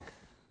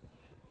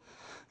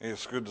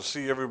It's good to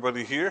see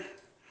everybody here.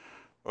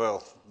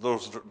 Well,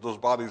 those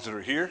bodies that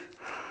are here,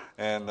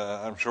 and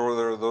I'm sure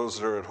there are those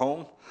that are at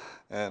home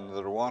and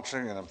that are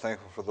watching, and I'm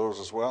thankful for those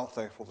as well.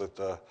 Thankful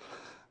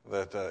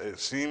that it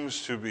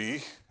seems to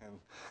be, and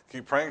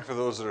keep praying for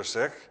those that are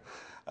sick,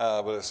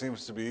 but it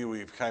seems to be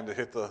we've kind of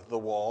hit the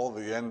wall,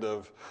 the end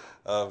of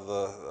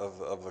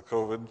the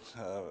COVID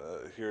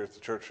here at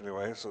the church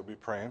anyway. So be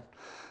praying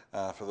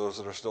for those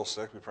that are still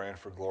sick. Be praying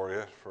for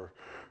Gloria, for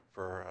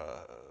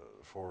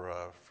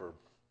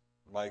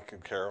Mike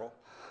and Carol,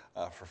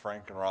 for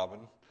Frank and Robin.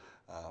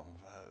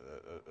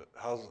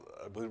 I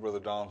believe Brother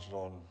Don's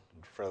doing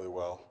fairly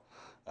well,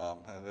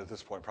 and at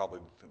this point probably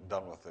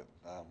done with it.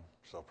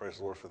 So praise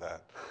the Lord for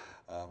that.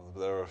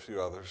 There are a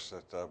few others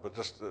but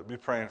just be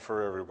praying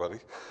for everybody,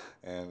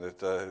 and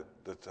that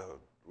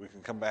we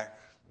can come back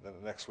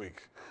next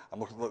week.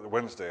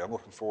 Wednesday. I'm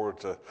looking forward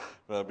to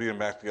being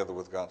back together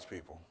with God's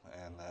people,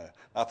 and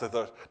not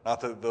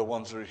that the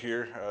ones that are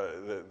here,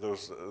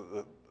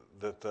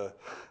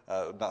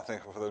 not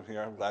thankful for them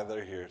here. I'm glad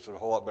they're here. It's a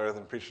whole lot better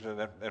than preaching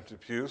in empty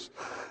pews,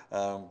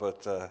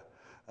 but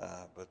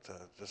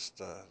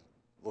just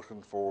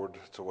looking forward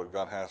to what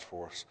God has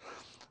for us.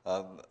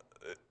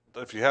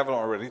 If you haven't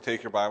already,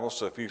 take your Bibles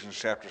to Ephesians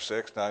chapter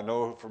 6. Now, I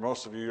know for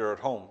most of you, you're at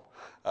home.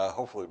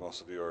 Hopefully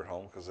most of you are at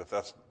home, because if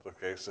that's the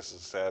case, this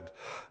is sad.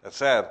 It's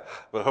sad,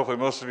 but hopefully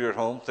most of you are at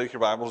home. Take your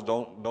Bibles.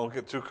 Don't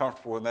get too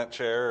comfortable in that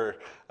chair.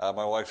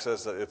 My wife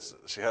says that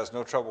she has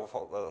no trouble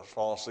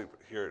falling asleep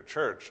here at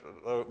church.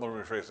 Let me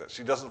rephrase that.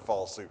 She doesn't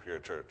fall asleep here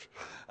at church.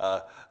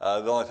 The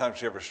only time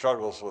she ever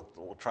struggles with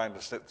trying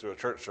to sit through a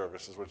church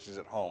service is when she's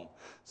at home,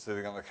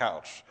 sitting on the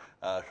couch,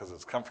 because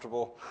it's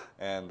comfortable.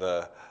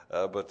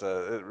 But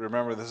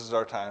remember, this is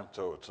our time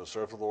to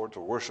serve the Lord, to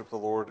worship the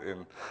Lord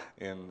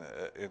in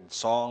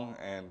song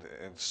and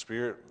in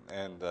spirit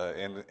and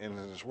in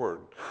His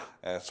Word.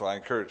 So I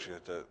encourage you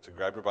to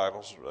grab your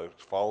Bibles,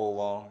 follow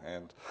along,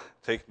 and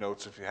take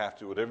notes if you have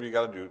to. Whatever you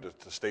got to do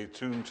to stay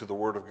tuned to the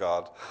Word of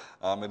God.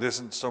 It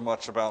isn't so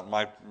much about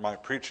my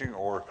preaching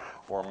or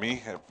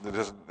me. It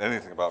isn't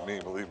anything about me,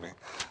 believe me.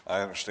 I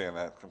understand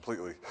that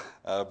completely.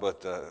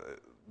 But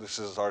this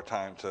is our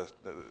time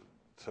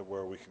to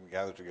where we can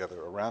gather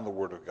together around the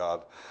Word of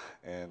God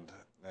and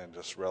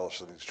just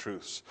relish in these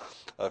truths.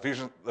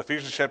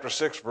 Ephesians chapter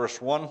 6,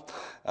 verse 1.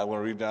 I'm going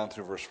to read down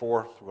through verse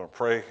 4. We're going to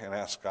pray and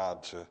ask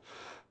God to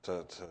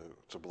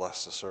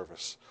bless the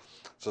service.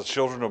 It says,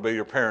 "Children, obey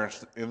your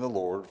parents in the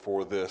Lord,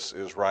 for this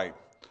is right.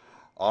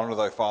 Honor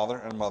thy father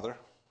and mother.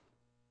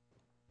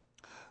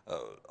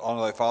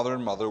 Honor thy father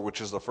and mother,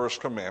 which is the first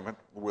commandment,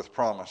 with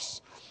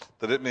promise,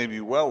 that it may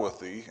be well with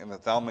thee, and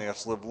that thou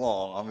mayest live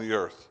long on the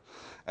earth.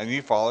 And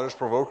ye fathers,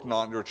 provoke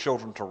not your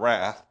children to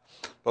wrath,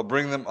 but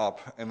bring them up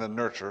in the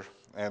nurture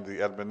and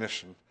the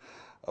admonition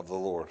of the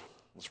Lord."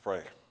 Let's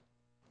pray.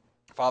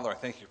 Father, I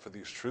thank you for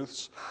these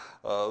truths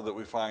that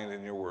we find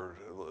in your word.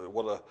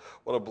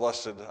 What a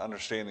blessed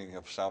understanding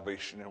of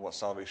salvation and what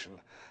salvation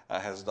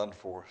has done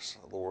for us,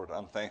 Lord.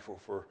 I'm thankful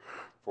for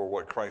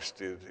what Christ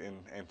did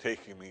in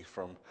taking me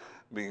from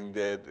being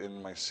dead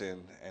in my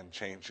sin and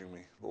changing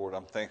me. Lord,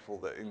 I'm thankful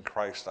that in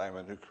Christ I am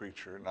a new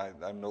creature, and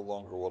I'm no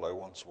longer what I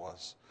once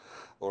was.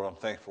 Lord, I'm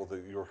thankful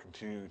that you are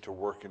continuing to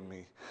work in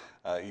me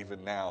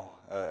even now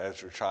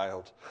as your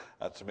child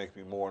to make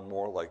me more and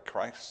more like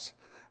Christ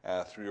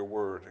through your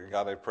word. And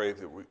God, I pray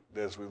that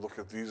as we look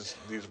at these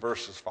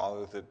verses,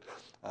 Father,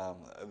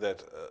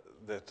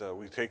 that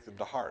we take them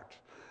to heart,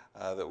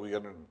 that we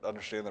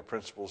understand the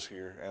principles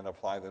here and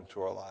apply them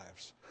to our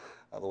lives.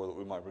 Lord, that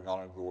we might bring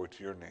honor and glory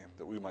to your name,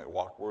 that we might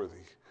walk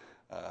worthy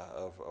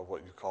of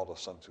what you called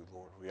us unto,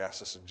 Lord. We ask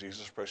this in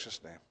Jesus'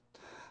 precious name.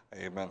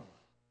 Amen.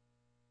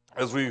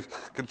 As we've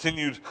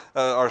continued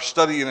our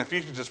study in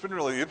Ephesians, it's been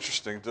really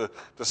interesting to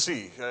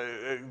see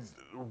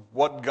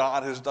what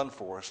God has done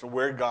for us and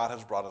where God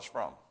has brought us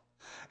from,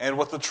 and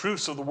what the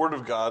truths of the Word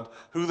of God,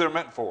 who they're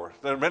meant for.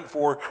 They're meant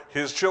for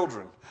His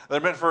children. They're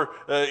meant for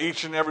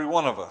each and every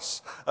one of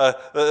us.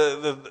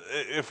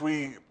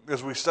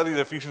 As we studied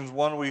Ephesians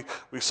 1,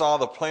 we saw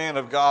the plan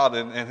of God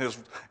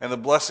and the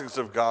blessings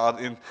of God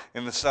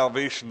in the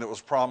salvation that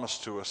was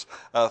promised to us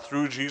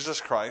through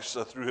Jesus Christ,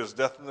 through His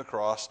death on the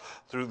cross,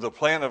 through the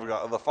plan of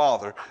God, the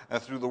Father,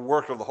 and through the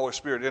work of the Holy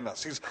Spirit in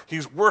us.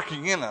 He's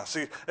working in us.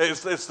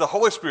 It's the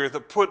Holy Spirit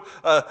that put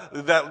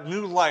that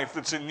new life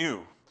that's in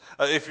you.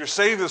 If you're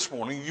saved this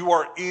morning, you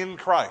are in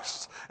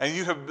Christ. And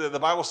the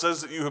Bible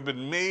says that you have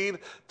been made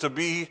to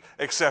be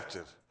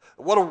accepted.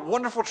 What a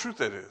wonderful truth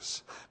that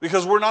is.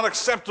 Because we're not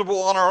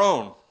acceptable on our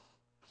own.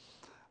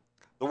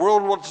 The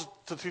world wants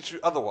to teach you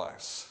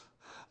otherwise.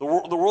 The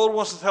world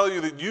wants to tell you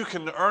that you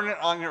can earn it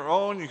on your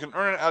own. You can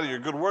earn it out of your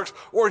good works.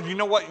 Or you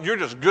know what? You're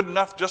just good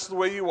enough just the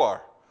way you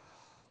are.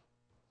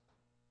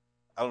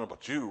 I don't know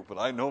about you, but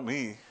I know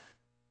me.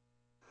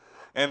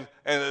 And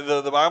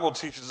the Bible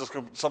teaches us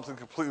something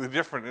completely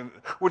different,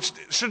 which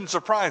shouldn't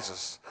surprise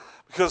us.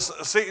 Because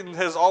Satan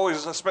has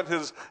always spent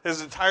his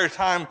entire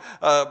time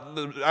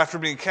after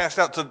being cast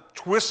out to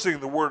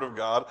twisting the Word of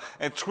God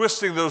and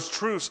twisting those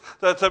truths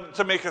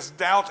to make us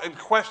doubt and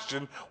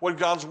question what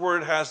God's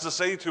Word has to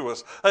say to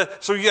us.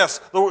 So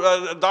yes,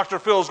 Dr.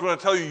 Phil is going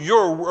to tell you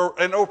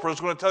and Oprah is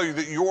going to tell you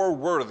that you're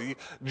worthy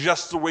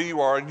just the way you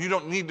are, and you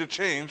don't need to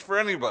change for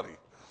anybody.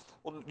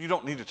 Well, you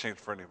don't need to change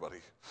for anybody.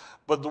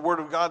 But the Word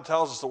of God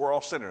tells us that we're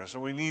all sinners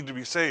and we need to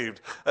be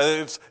saved.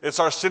 It's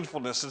our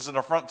sinfulness. It's an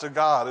affront to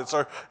God.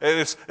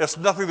 It's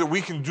nothing that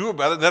we can do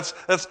about it.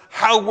 That's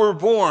how we're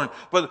born.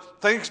 But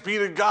thanks be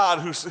to God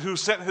who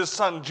sent His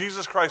Son,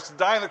 Jesus Christ, to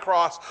die on the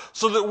cross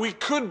so that we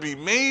could be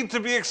made to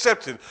be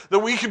accepted, that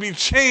we could be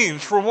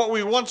changed from what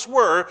we once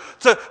were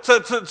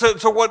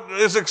to what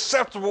is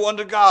acceptable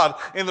unto God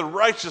in the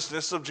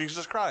righteousness of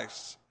Jesus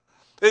Christ.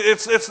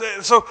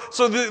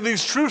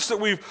 These truths that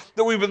we've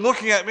been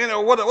looking at, man,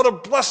 what a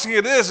blessing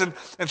it is. And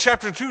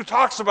chapter 2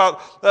 talks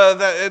about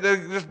that.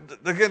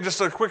 Again,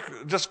 just a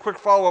quick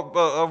follow up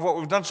of what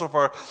we've done so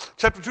far.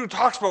 Chapter 2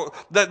 talks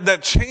about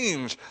that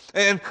change.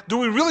 And do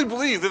we really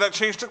believe that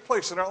change took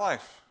place in our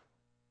life?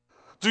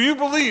 Do you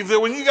believe that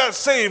when you got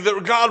saved,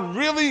 that God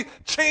really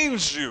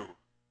changed you?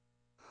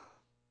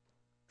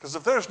 Because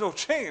if there's no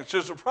change,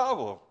 there's a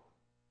problem.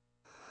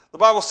 The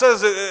Bible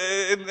says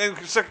in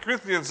 2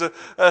 Corinthians that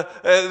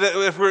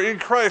if we're in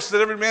Christ, that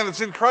every man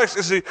that's in Christ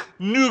is a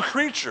new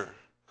creature.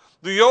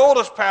 The old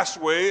has passed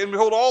away, and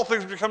behold, all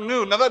things become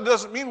new. Now, that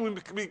doesn't mean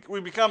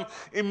we become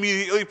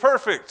immediately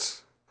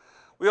perfect.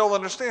 We all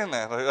understand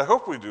that. I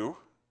hope we do.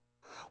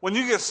 When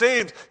you get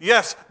saved,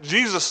 yes,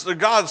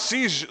 God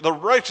sees the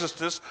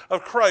righteousness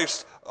of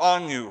Christ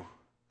on you.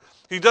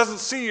 He doesn't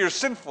see your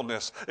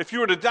sinfulness. If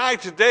you were to die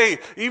today,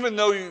 even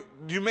though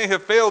you may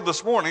have failed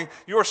this morning,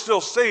 you are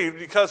still saved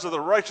because of the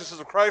righteousness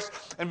of Christ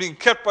and being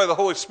kept by the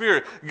Holy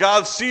Spirit.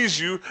 God sees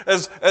you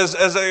as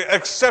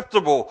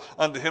acceptable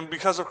unto Him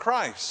because of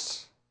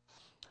Christ.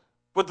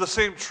 But the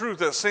same truth,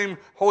 that same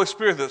Holy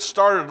Spirit that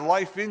started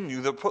life in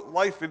you, that put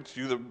life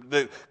into you,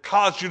 that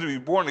caused you to be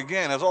born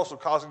again, is also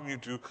causing you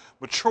to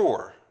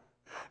mature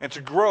and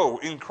to grow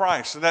in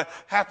Christ. And that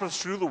happens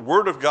through the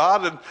Word of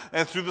God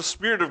and through the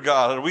Spirit of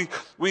God. And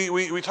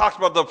we talked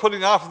about the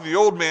putting off of the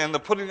old man, the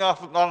putting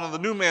off on the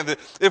new man. That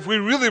if we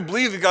really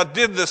believe that God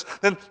did this,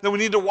 then we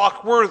need to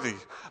walk worthy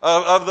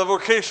of the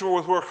vocation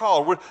with we're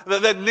called.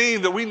 That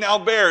name that we now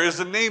bear is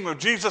the name of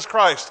Jesus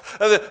Christ.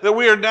 That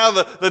we are now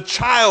the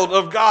child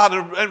of God.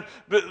 And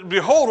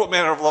behold what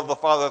manner of love the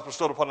Father hath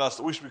bestowed upon us,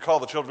 that we should be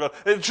called the children of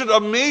God. It should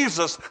amaze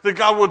us that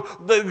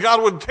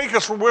God would take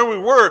us from where we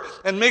were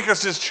and make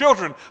us His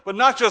children. But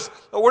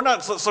we're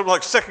not some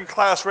like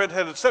second-class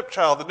red-headed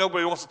stepchild that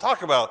nobody wants to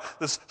talk about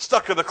that's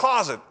stuck in the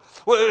closet.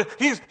 Well,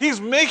 he's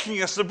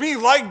making us to be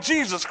like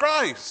Jesus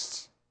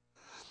Christ.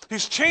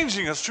 He's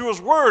changing us through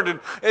His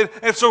Word.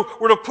 And so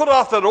we're to put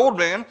off that old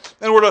man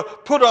and we're to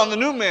put on the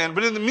new man.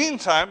 But in the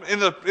meantime,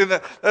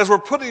 as we're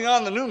putting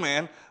on the new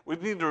man, we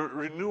need to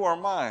renew our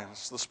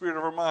minds, the spirit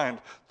of our mind,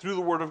 through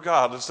the Word of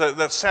God. It's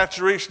that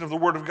saturation of the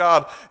Word of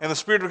God, and the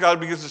Spirit of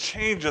God begins to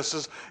change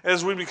us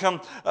as we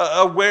become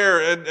aware,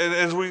 and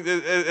as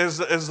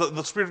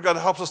the Spirit of God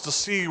helps us to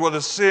see what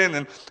is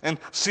sin and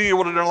see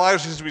what in our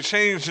lives needs to be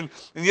changed. And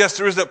yes,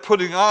 there is that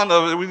putting on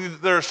of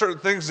it. There are certain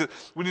things that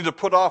we need to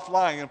put off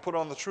lying and put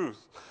on the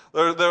truth.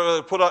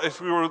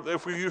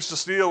 If we used to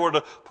steal, we're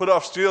to put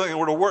off stealing and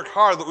we're to work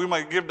hard that we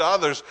might give to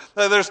others.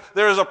 There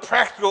is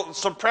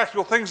some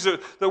practical things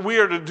that we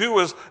are to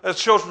do as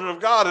children of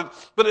God,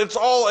 but it's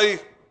all an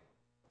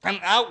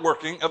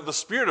outworking of the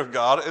Spirit of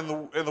God and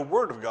the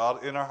Word of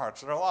God in our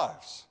hearts and our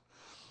lives.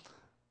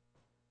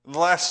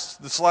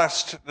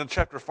 In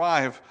chapter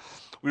 5,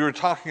 we were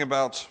talking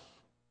about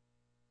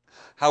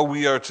how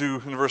we are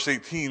to, in verse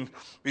 18,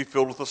 be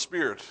filled with the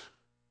Spirit.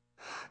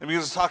 And we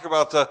begin to talk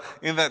about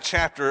in that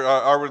chapter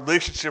our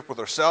relationship with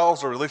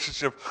ourselves, our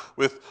relationship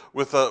with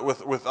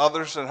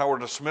others, and how we're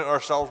to submit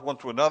ourselves one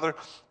to another.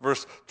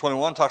 Verse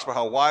 21 talks about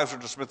how wives are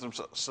to submit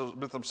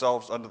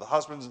themselves unto the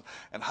husbands,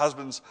 and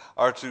husbands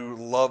are to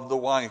love the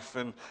wife.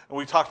 And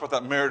we talked about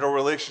that marital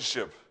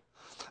relationship.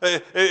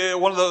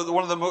 One of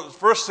the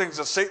first things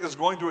that Satan is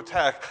going to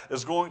attack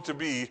is going to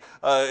be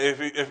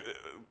if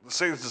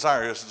Satan's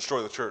desire is to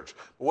destroy the church.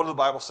 But what does the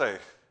Bible say?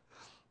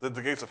 That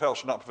the gates of hell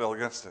should not prevail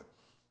against it.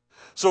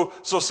 So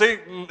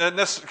Satan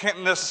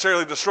can't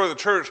necessarily destroy the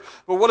church,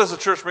 but what is the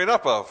church made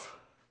up of?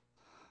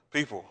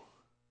 People.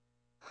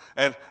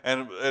 And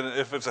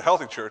if it's a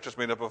healthy church, it's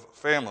made up of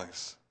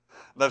families.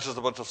 Not just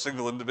a bunch of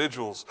single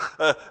individuals.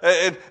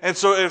 And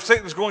so if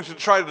Satan's going to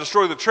try to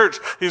destroy the church,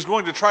 he's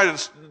going to try to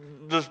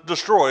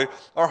destroy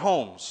our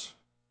homes.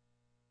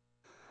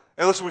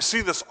 And listen, we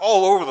see this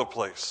all over the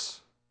place.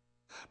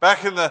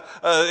 Back in the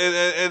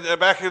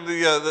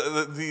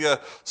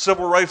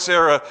civil rights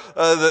era,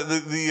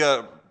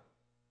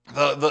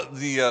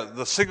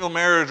 the single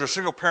marriage or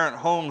single parent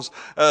homes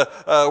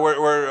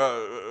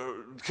where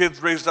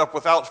kids raised up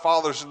without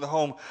fathers in the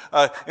home.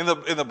 In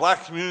the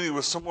black community,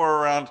 was somewhere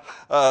around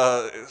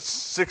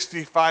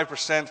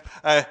 65%,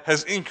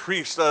 has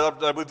increased. I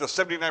believe to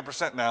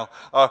 79% now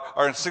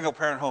are in single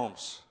parent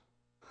homes.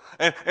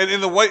 And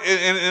in the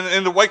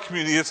white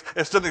community,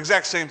 it's done the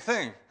exact same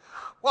thing.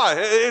 Why?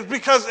 It's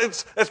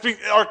because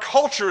our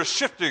culture is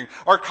shifting.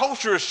 Our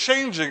culture is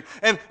changing.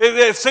 And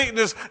Satan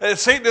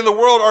and the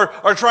world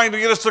are trying to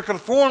get us to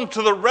conform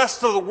to the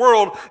rest of the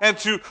world and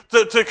to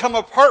come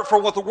apart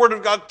from what the Word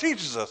of God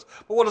teaches us.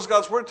 But what does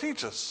God's Word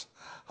teach us?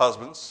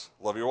 Husbands,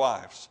 love your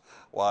wives.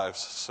 Wives,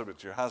 submit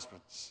to your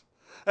husbands.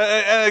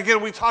 And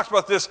again, we talked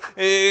about this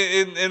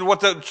in what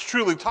that's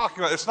truly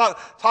talking about. It's not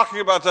talking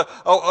about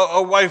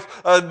a wife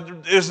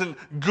isn't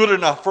good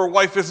enough, or a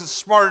wife isn't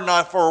smart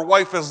enough, or a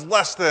wife is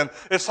less than.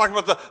 It's talking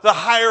about the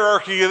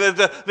hierarchy,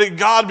 that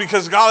God,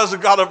 because God is a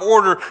God of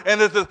order, and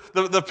that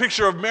the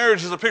picture of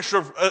marriage is a picture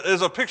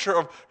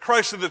of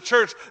Christ in the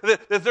church,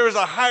 that there is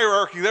a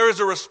hierarchy, there is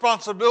a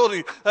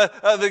responsibility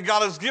that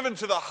God has given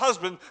to the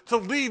husband to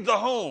lead the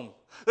home.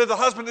 That the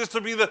husband is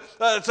to be the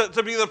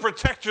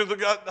protector,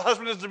 the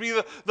husband is to be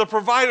the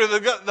provider,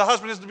 the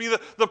husband is to be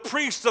the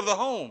priest of the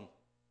home.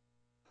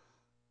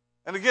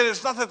 And again,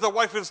 it's not that the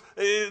wife is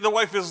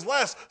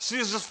less. She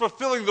is just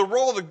fulfilling the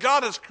role that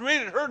God has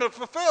created her to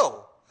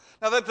fulfill.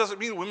 Now, that doesn't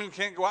mean women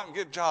can't go out and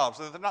get jobs,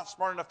 that they're not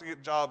smart enough to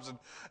get jobs.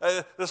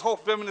 And this whole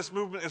feminist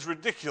movement is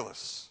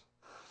ridiculous.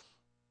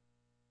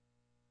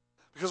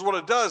 Because what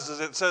it does is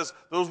it says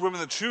those women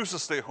that choose to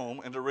stay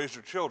home and to raise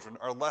their children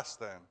are less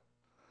than.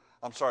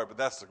 I'm sorry, but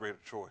that's the greater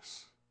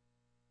choice.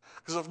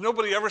 Because if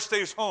nobody ever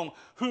stays home,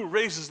 who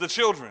raises the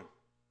children?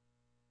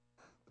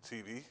 The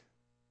TV.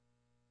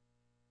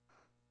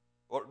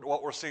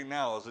 What we're seeing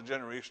now is a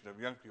generation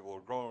of young people are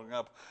growing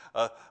up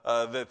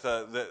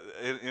that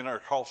in our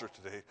culture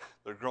today,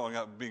 they're growing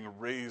up being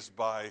raised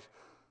by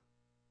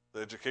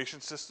the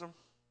education system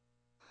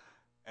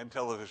and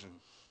television,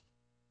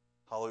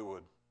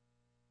 Hollywood.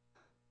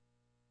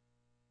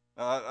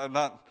 Now, I'm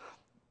not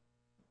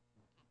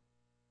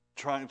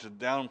trying to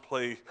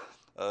downplay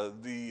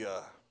the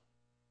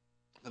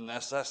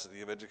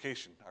necessity of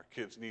education. Our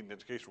kids need an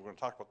education. We're going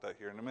to talk about that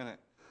here in a minute.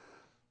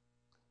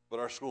 But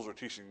our schools are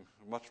teaching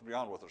much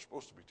beyond what they're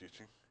supposed to be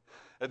teaching.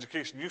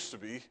 Education used to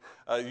be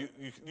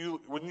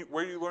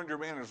where you learned your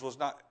manners was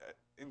not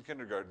in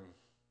kindergarten.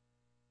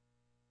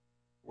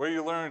 Where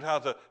you learned how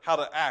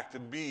to act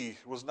and be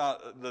was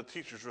not the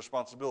teacher's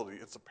responsibility.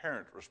 It's a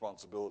parent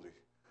responsibility.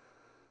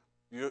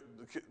 The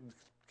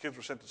kids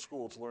were sent to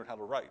school to learn how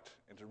to write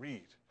and to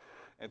read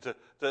and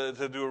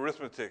to do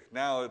arithmetic.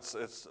 Now it's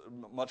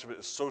much of it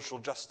is social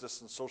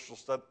justice and social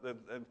study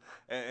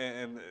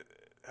and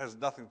it has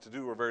nothing to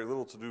do or very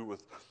little to do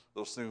with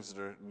those things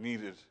that are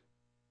needed.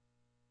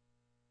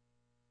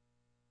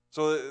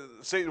 So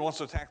Satan wants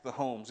to attack the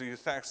homes. He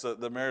attacks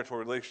the marital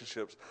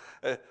relationships.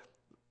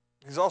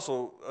 He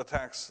also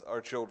attacks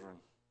our children.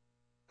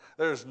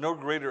 There is no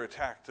greater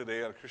attack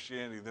today on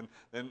Christianity than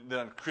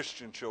on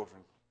Christian children.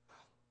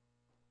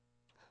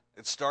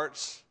 It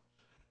starts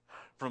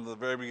from the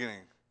very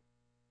beginning.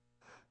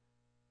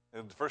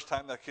 And the first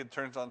time that kid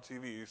turns on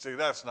TV, you say,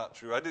 that's not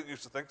true. I didn't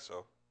used to think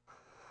so.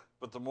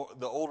 But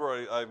the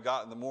older I've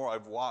gotten, the more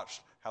I've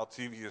watched how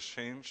TV has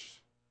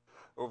changed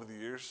over the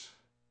years.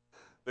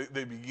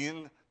 They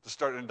begin to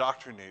start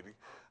indoctrinating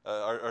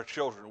our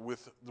children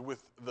with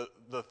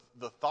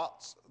the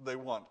thoughts they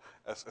want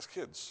as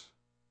kids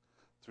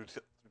through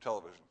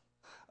television.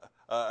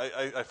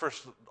 I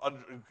first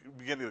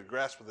began to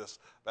grasp with this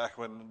back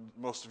when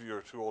most of you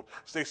are too old.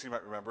 Stacy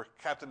might remember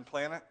Captain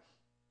Planet.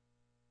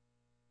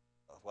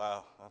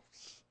 Wow.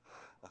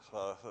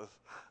 I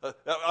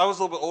was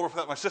a little bit older for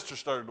that. My sister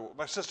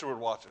would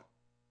watch it.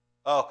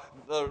 Oh,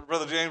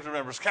 Brother James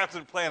remembers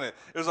Captain Planet.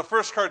 It was the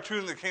first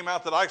cartoon that came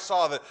out that I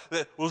saw that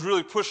was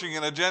really pushing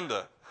an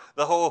agenda.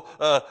 The whole,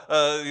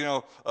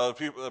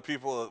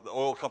 people, the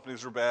oil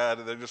companies were bad,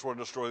 and they just wanted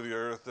to destroy the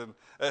earth, and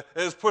it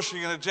was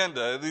pushing an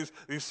agenda.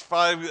 These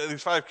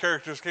five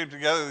characters came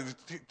together.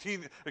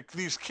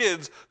 These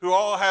kids who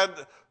all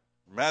had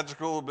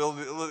magical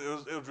ability.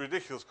 It was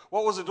ridiculous.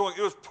 What was it doing?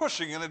 It was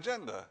pushing an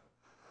agenda.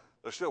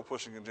 They're still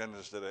pushing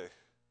agendas today.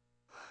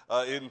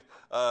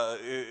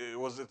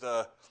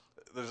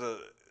 There's a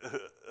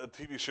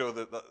TV show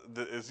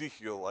that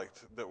Ezekiel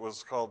liked that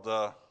was called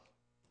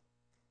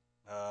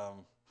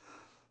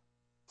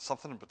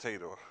something in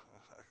potato.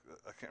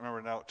 I can't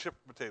remember now. Chip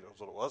potato is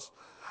what it was.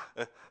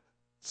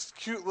 It's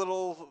cute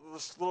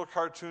this little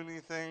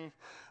cartoony thing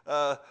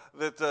that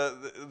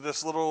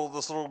this little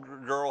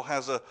girl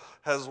has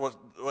what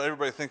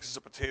everybody thinks is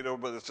a potato,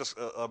 but it's just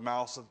a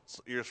mouse with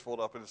its ears fold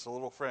up, and it's a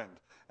little friend,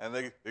 and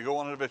they go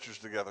on adventures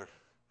together.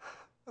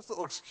 That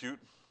looks cute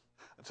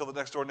until the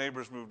next door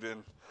neighbors moved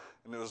in,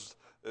 and it was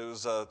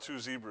two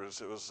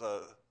zebras. It was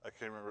I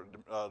can't remember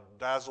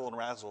Dazzle and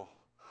Razzle,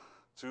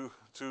 two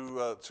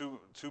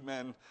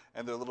men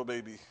and their little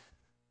baby,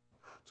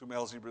 two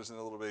male zebras and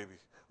their little baby.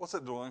 What's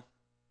that doing?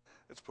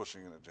 It's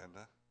pushing an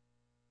agenda.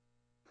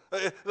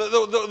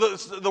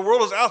 The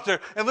world is out there.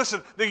 And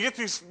listen, they get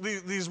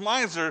these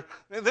minds, they're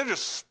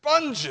just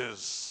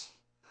sponges.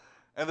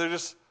 And they're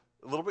just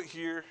a little bit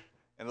here,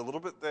 and a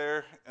little bit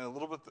there, and a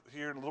little bit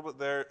here, and a little bit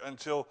there,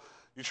 until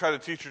you try to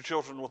teach your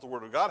children what the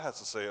Word of God has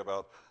to say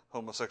about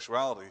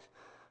homosexuality.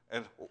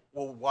 And,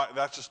 well, why?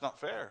 That's just not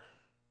fair.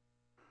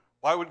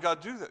 Why would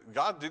God do that?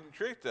 God didn't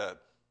create that.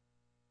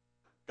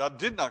 God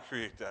did not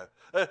create that.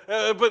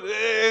 But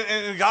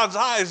in God's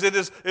eyes, it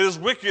is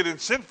wicked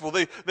and sinful.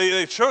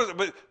 They chose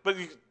it, but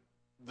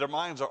their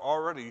minds are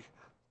already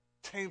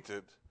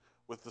tainted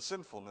with the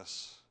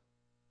sinfulness.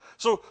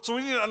 So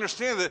we need to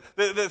understand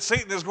that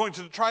Satan is going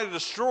to try to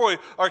destroy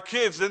our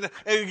kids and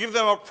give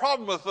them a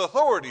problem with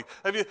authority.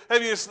 Have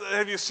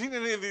you seen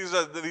any of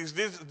these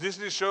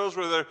Disney shows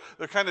where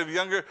they're kind of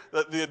younger?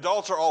 The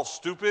adults are all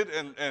stupid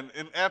and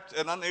inept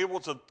and unable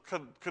to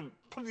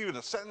put even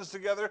a sentence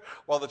together,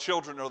 while the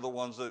children are the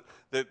ones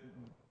that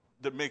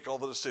make all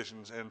the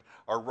decisions and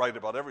are right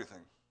about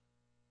everything.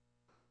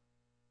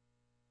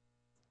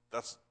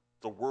 That's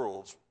the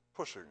world's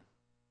pushing.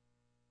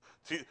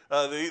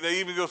 They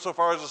even go so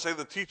far as to say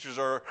the teachers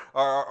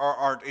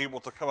aren't able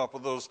to come up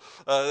with those.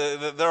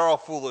 They're all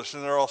foolish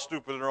and they're all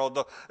stupid and they're all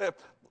dumb.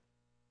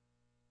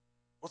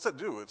 What's that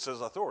do? It says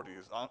authority.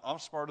 I'm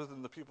smarter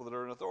than the people that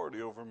are in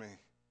authority over me.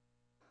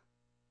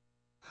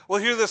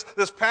 Well, here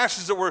this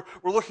passage that we're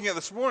looking at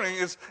this morning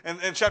is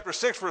in chapter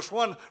 6, verse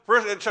 1.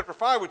 First, in chapter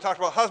 5, we talked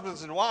about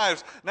husbands and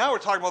wives. Now we're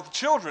talking about the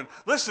children.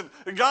 Listen,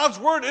 God's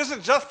word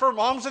isn't just for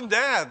moms and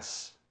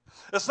dads.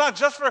 It's not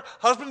just for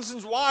husbands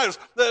and wives.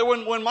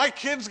 When my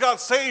kids got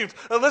saved,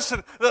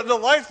 listen, the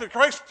life that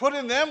Christ put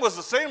in them was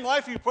the same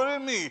life he put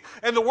in me.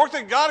 And the work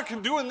that God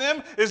can do in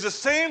them is the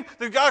same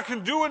that God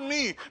can do in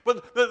me.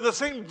 But the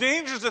same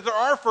dangers that there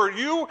are for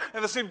you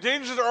and the same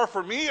dangers there are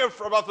for me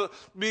about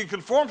being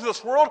conformed to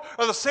this world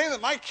are the same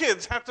that my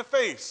kids have to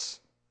face.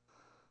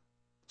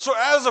 So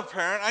as a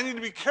parent, I need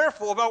to be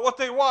careful about what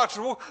they watch.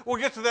 And we'll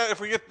get to that as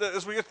we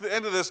get to the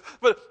end of this.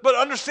 But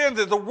understand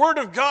that the Word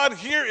of God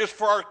here is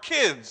for our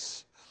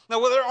kids. Now,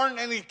 well, there aren't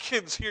any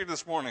kids here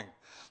this morning.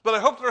 But I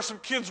hope there are some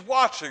kids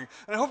watching.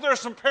 And I hope there are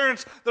some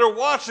parents that are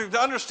watching to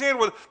understand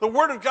what the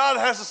Word of God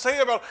has to say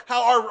about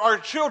how our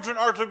children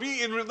are to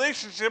be in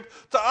relationship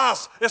to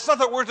us. It's not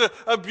that we're to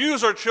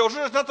abuse our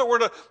children. It's not that we're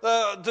to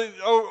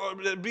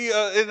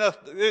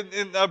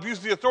abuse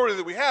the authority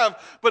that we have.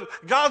 But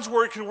God's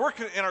Word can work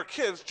in our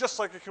kids just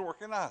like it can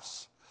work in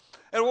us.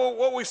 And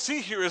what we see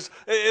here is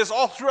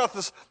all throughout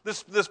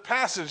this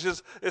passage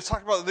is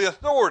talking about the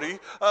authority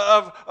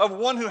of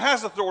one who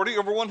has authority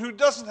over one who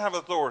doesn't have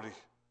authority.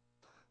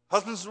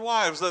 Husbands and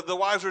wives, the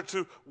wives are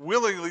to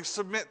willingly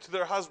submit to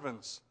their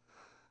husbands.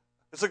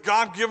 It's a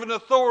God-given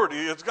authority.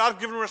 It's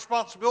God-given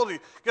responsibility.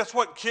 Guess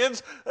what,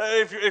 kids?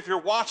 If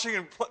you're watching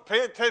and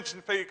pay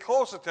attention, pay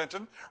close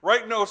attention,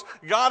 write notes.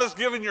 God has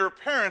given your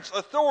parents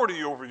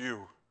authority over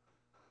you.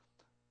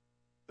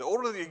 The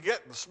older you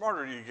get, the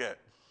smarter you get.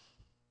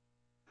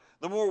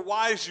 The more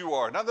wise you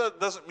are. Now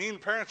that doesn't mean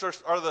parents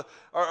are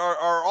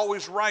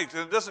always right,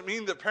 and it doesn't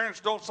mean that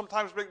parents don't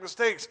sometimes make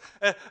mistakes.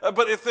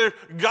 But if they're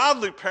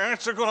godly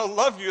parents, they're going to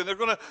love you and they're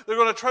going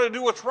to try to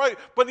do what's right.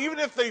 But even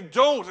if they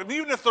don't, and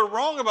even if they're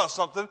wrong about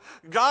something,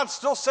 God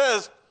still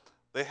says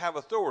they have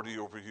authority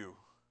over you.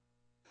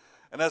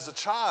 And as a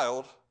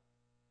child,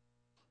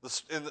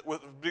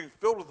 with being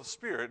filled with the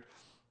Spirit,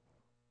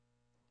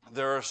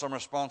 there are some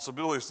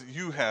responsibilities that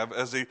you have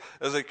as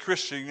a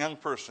Christian young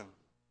person.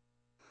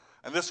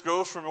 And this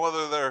goes from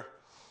whether they're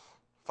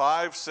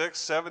 5, 6,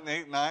 7,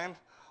 8, 9,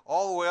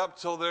 all the way up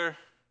till they're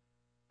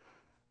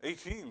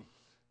 18.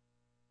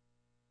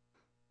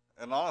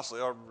 And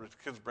honestly, our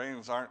kids'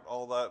 brains aren't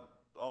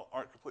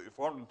completely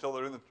formed until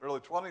they're in the early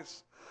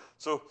 20s.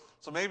 So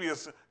maybe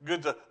it's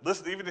good to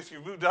listen, even if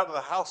you moved out of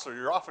the house or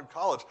you're off in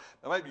college,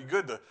 it might be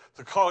good to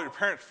call your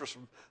parents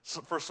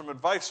for some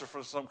advice or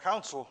for some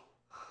counsel.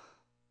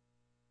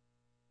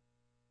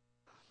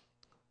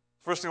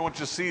 First thing I want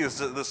you to see is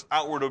this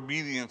outward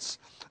obedience.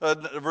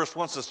 Verse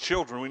 1 says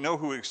children. We know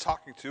who he's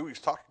talking to.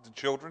 He's talking to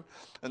children,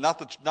 and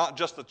not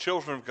just the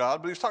children of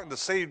God, but he's talking to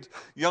saved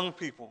young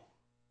people.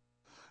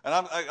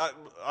 And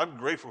I'm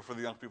grateful for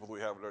the young people that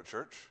we have at our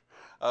church.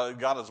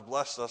 God has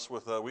blessed us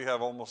with, we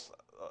have almost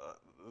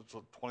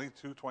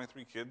 22,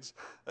 23 kids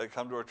that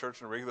come to our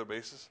church on a regular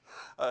basis.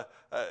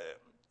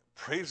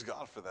 Praise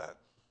God for that.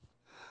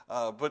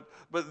 But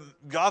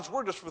God's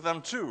word is for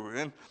them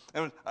too.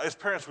 And as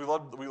parents, we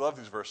love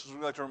these verses.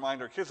 We like to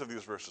remind our kids of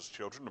these verses.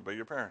 Children, obey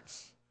your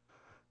parents.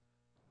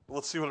 Well,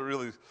 let's see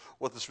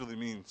what this really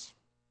means.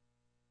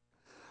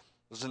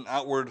 There's an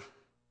outward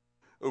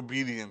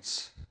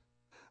obedience,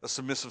 a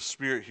submissive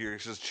spirit here. He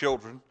says,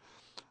 children,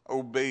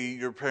 obey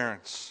your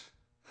parents.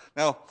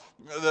 Now,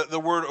 the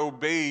word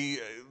obey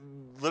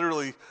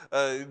literally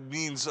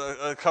means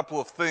a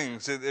couple of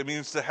things. It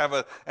means to have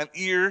an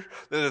ear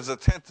that is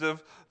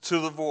attentive to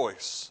the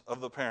voice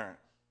of the parent.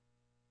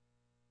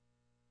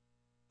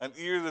 An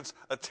ear that's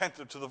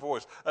attentive to the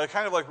voice.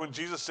 Kind of like when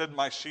Jesus said,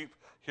 my sheep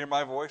hear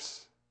my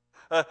voice.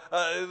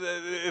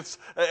 It's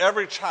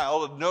every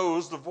child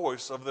knows the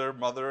voice of their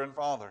mother and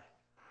father.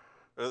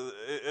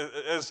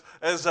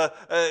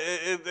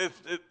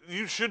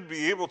 You should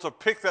be able to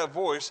pick that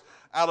voice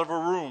out of a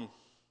room.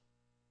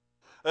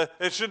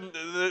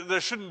 There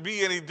shouldn't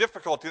be any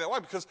difficulty in that. Why?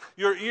 Because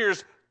your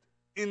ears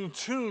in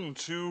tune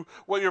to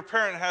what your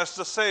parent has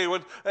to say.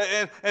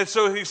 And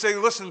so he's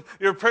saying, listen,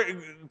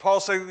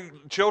 Paul's saying,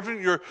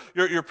 children, your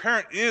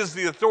parent is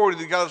the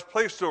authority that God has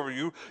placed over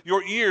you.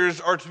 Your ears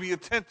are to be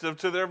attentive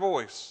to their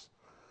voice.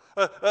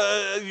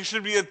 You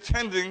should be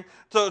attending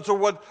to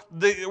what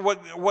they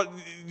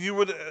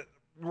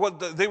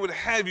would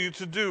have you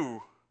to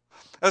do.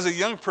 As a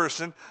young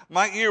person,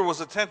 my ear was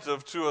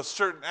attentive to a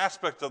certain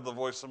aspect of the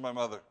voice of my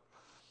mother.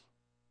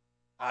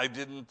 I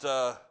didn't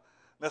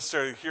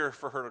necessarily hear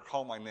for her to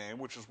call my name,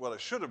 which is what I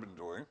should have been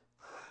doing.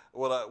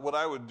 What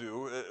I would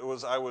do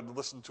was I would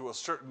listen to a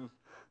certain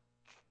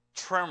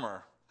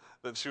tremor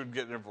that she would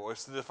get in her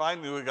voice, that if I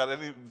knew it got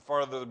any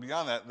farther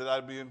beyond that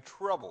I'd be in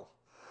trouble.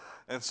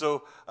 And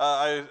so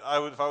I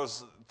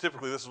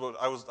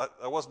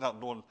wasn't out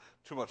doing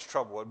too much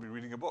trouble. I'd be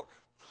reading a book.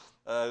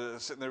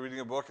 Sitting there reading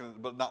a book,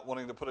 but not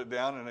wanting to put it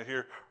down, and I'd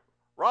hear,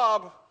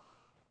 Rob. A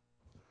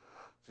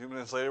few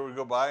minutes later, we'd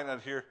go by, and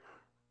I'd hear,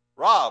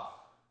 Rob.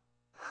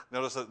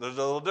 Notice that there's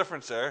a little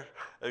difference there.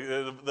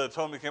 The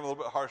tone became a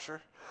little bit harsher.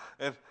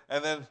 And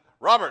then,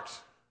 Robert.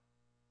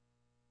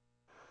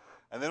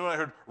 And then when I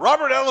heard,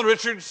 Robert Allen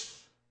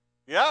Richards,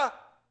 yeah?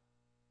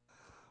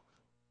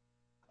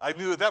 I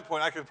knew at that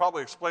point I could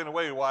probably explain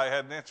away why I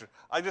hadn't answered.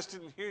 I just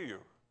didn't hear you.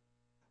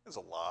 It's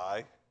a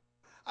lie.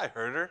 I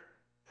heard her.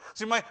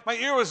 See, my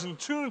ear was in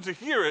tune to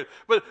hear it,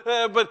 but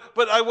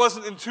I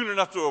wasn't in tune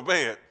enough to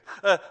obey it.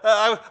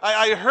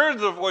 I heard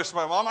the voice of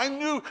my mom. I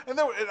knew, and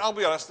I'll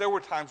be honest, there were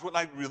times when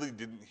I really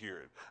didn't hear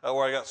it,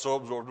 where I got so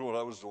absorbed in what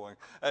I was doing,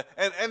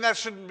 and that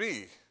shouldn't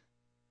be.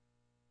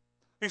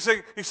 He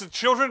said,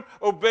 children,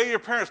 obey your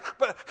parents.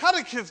 But how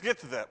do kids get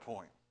to that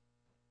point?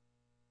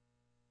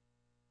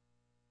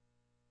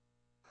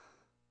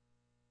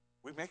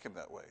 We make them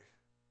that way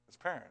as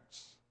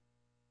parents.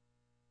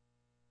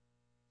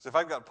 So if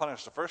I got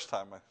punished the first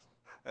time,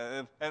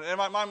 and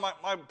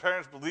my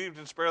parents believed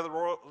in spare the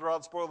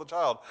rod, spoil the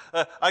child.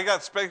 I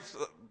got spanked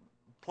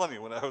plenty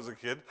when I was a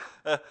kid,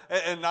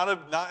 and not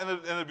in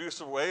an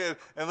abusive way.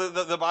 And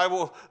the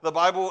Bible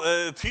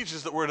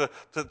teaches that we're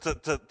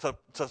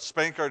to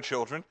spank our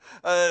children,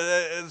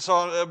 and so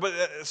on.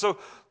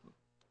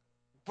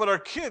 But our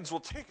kids will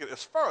take it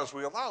as far as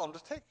we allow them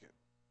to take it.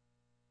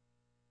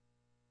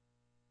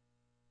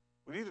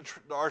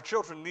 Our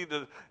children need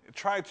to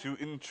try to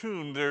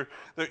in-tune their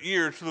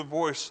ear to the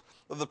voice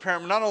of the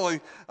parent. Not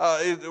only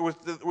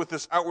with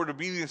this outward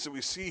obedience that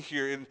we see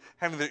here in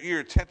having their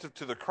ear attentive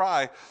to the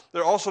cry,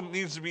 there also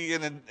needs to be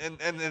an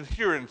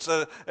adherence,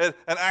 an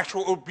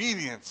actual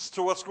obedience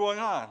to what's going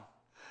on.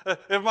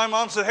 If my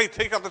mom said, hey,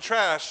 take out the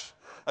trash,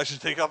 I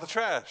should take out the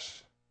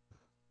trash.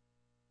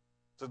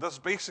 So that's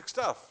basic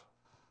stuff.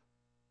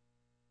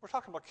 We're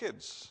talking about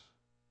kids,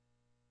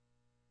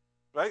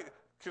 right?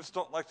 Kids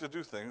don't like to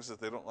do things that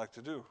they don't like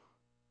to do.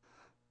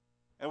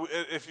 And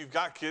if you've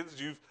got kids,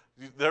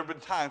 there have been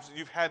times that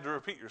you've had to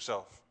repeat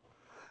yourself.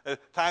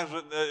 Times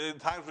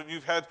when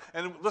you've had,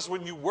 and listen,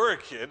 when you were a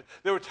kid,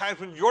 there were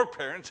times when your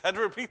parents had to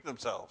repeat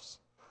themselves.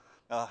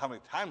 Now, how many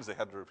times they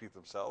had to repeat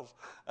themselves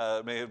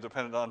may have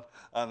depended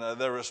on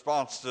their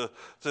response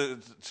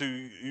to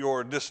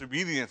your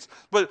disobedience.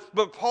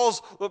 But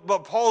Paul's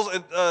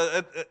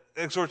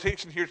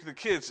exhortation here to the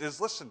kids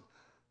is listen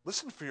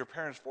for your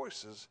parents'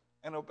 voices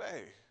and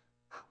obey.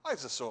 Why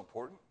is this so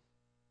important?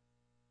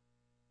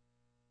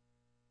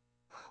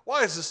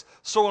 Why is this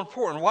so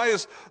important? Why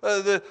is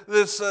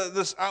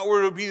this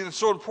outward obedience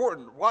so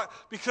important? Why?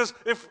 Because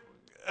if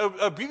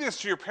obedience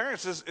to your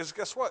parents is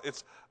guess what?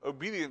 It's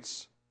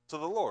obedience to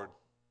the Lord.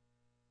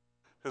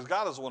 Because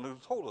God is the one who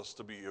told us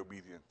to be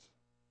obedient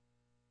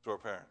to our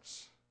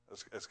parents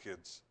as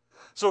kids.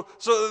 So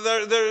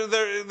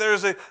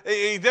there's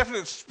a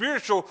definite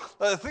spiritual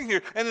thing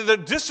here. And the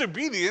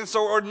disobedience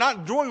or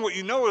not doing what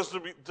you know is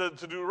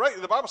to do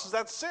right, the Bible says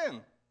that's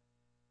sin.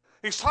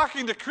 He's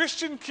talking to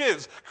Christian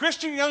kids,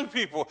 Christian young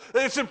people.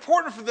 It's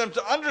important for them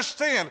to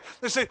understand.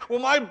 They say, well,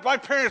 my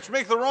parents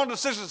make the wrong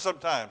decisions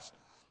sometimes.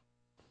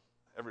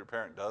 Every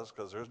parent does,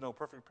 because there's no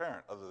perfect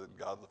parent other than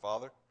God the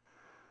Father.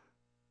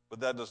 But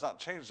that does not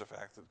change the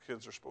fact that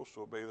kids are supposed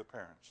to obey their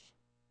parents.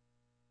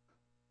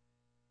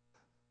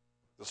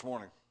 This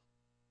morning,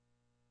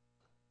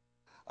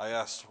 I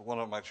asked one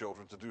of my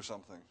children to do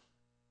something,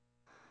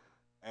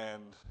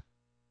 and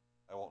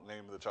I won't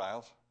name the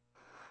child.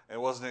 It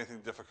wasn't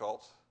anything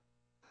difficult,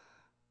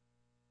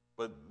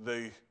 but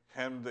they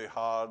hemmed, they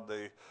hawed,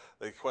 they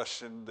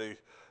questioned,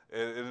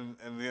 and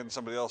in the end,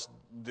 somebody else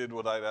did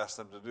what I'd asked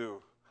them to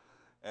do.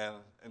 And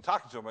in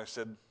talking to them, I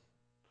said,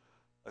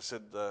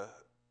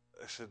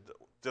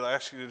 did I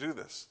ask you to do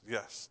this?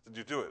 Yes. Did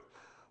you do it?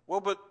 Well,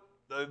 but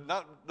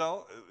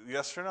no.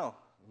 Yes or no?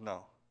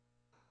 No.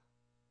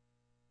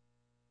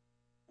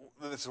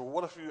 Then they said,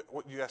 well,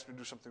 what you asked me to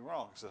do something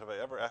wrong? I said, have I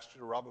ever asked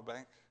you to rob a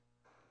bank?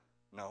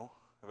 No.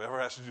 Have I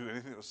ever asked you to do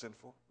anything that was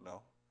sinful?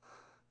 No.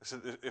 I said,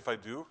 if I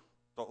do,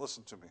 don't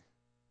listen to me.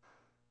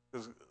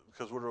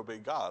 because we're to obey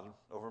God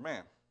over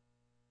man.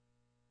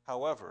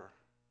 However,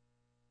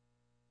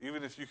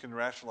 even if you can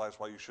rationalize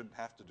why you shouldn't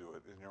have to do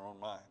it in your own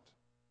mind,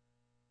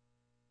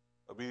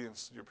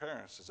 obedience to your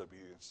parents is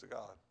obedience to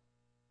God.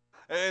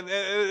 And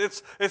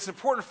it's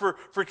important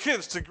for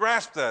kids to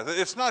grasp that.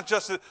 It's not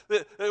just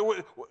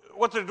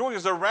what they're doing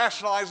is they're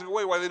rationalizing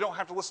away why they don't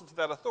have to listen to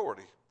that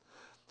authority.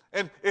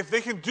 And if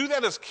they can do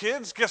that as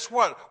kids, guess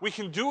what? We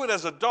can do it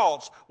as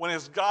adults when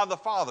it's God the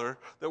Father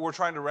that we're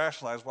trying to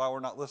rationalize why we're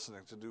not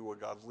listening to do what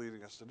God's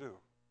leading us to do.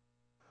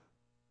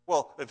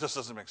 Well, it just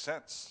doesn't make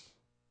sense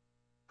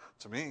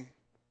to me. It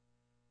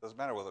doesn't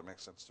matter whether it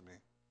makes sense to me.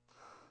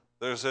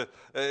 There's an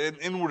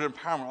inward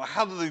empowerment.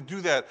 How do they do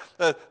that?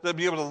 They'll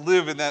be able to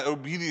live in that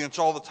obedience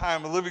all the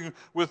time, living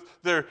with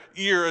their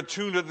ear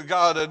attuned to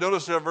God.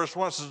 Notice that verse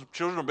 1 says,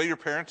 children, obey your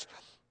parents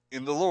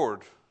in the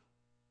Lord.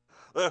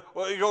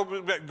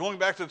 Going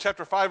back to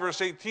chapter 5,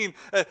 verse 18,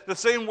 the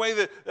same way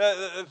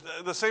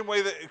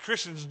that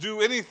Christians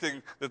do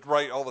anything that's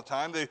right all the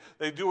time,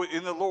 they do it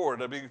in the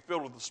Lord, being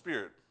filled with the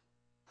Spirit.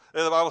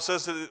 And the Bible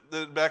says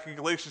that back in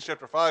Galatians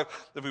chapter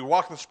 5, if we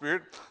walk in the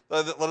Spirit,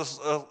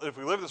 if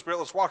we live in the Spirit,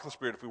 let's walk in the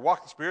Spirit. If we walk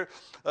in the Spirit,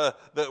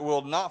 that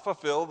will not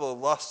fulfill the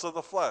lusts of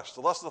the flesh. The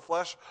lusts of the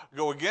flesh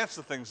go against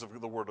the things of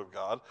the Word of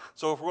God.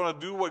 So if we're going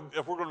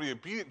to be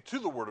obedient to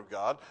the Word of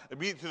God,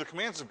 obedient to the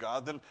commands of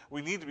God, then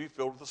we need to be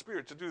filled with the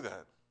Spirit to do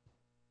that.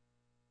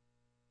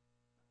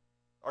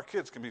 Our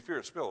kids can be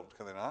Spirit-filled,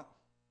 can they not?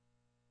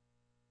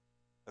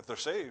 If they're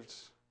saved.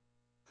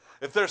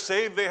 If they're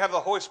saved, they have the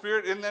Holy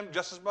Spirit in them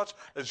just as much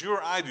as you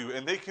or I do,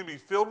 and they can be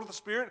filled with the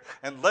Spirit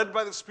and led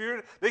by the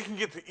Spirit. They can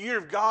get the ear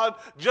of God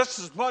just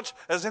as much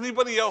as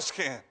anybody else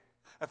can.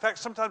 In fact,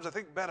 sometimes I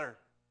think better,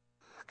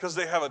 because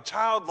they have a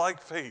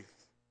childlike faith.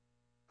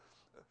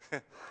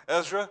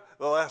 Ezra,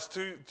 the last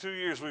two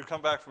years we've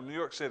come back from New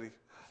York City.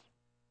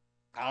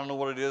 I don't know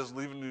what it is,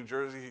 leaving New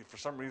Jersey, for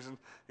some reason,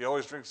 he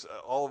always drinks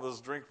all of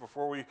his drink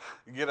before we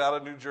get out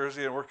of New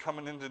Jersey, and we're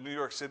coming into New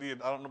York City,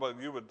 and I don't know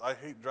about you, but I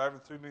hate driving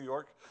through New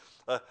York.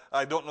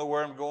 I don't know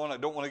where I'm going. I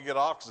don't want to get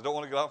off because I don't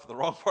want to get off in the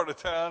wrong part of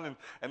town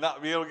and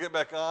not be able to get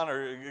back on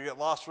or get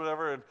lost or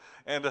whatever.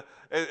 And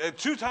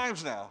 2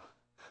 times now,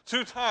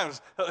 2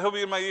 times he'll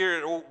be in my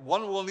ear.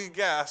 One will need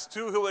gas.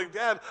 2, he'll be like,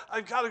 Dad,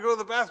 I've got to go to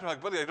the bathroom. I'm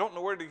like, buddy, I don't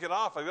know where to get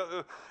off.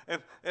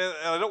 And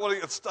I don't want to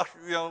get stuck,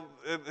 And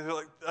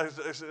I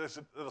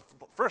said, the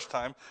first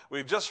time we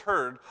had just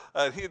heard,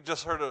 he had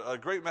just heard a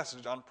great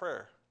message on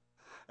prayer.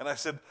 And I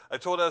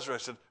told Ezra, I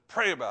said,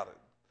 pray about it.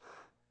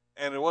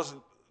 And it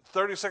wasn't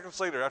 30 seconds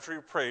later, after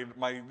he prayed,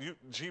 my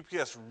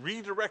GPS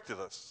redirected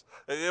us.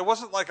 It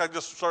wasn't like I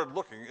just started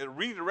looking. It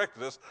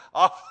redirected us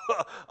off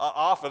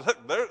and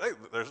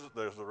there's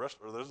the rest,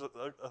 or there's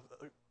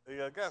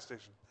a gas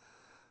station.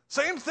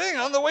 Same thing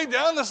on the way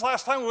down this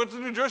last time we went to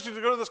New Jersey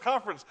to go to this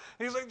conference.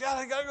 He's like, Dad,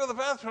 I got to go to the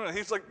bathroom. And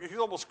he's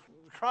almost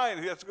crying.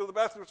 He has to go to the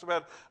bathroom so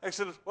bad. I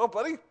said, well,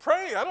 buddy,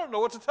 pray. I don't know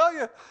what to tell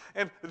you.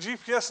 And the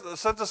GPS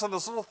sent us on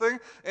this little thing,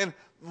 and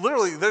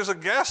literally there's a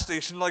gas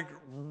station like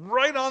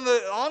right on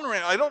the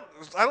on-ramp. I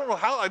don't know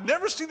how. I've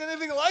never seen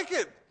anything like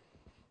it.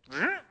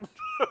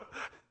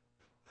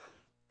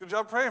 Good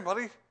job praying,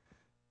 buddy.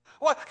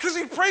 Why? Because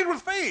he prayed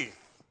with faith.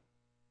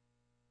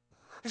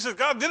 He said,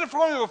 God did it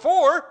for me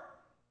before.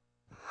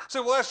 I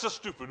said, well, that's just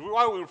stupid.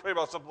 Why would we pray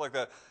about something like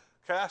that?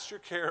 Cast your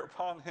care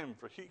upon him,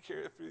 for he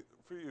careth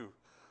for you.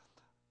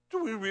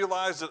 Do we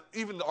realize that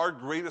even our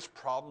greatest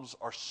problems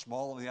are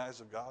small in the eyes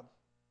of God?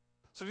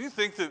 So do you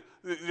think that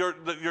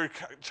your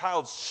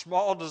child's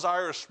small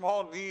desire or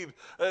small need,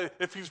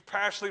 if he's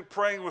passionately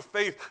praying with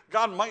faith,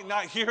 God might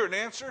not hear an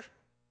answer?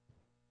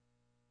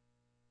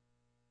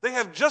 They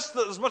have just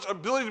as much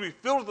ability to be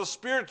filled with the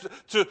Spirit,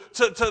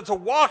 to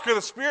walk in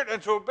the Spirit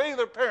and to obey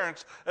their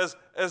parents as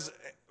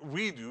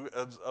we do,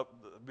 as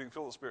being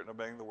filled with the Spirit and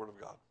obeying the Word of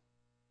God.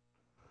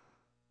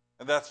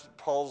 And that's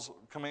Paul's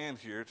command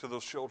here to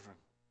those children.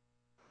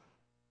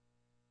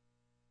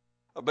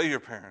 Obey your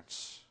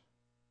parents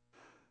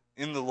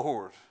in the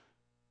Lord.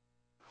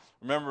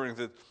 Remembering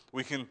that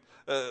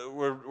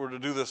we're to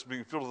do this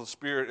being filled with the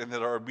Spirit, and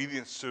that our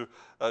obedience to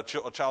a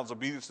child's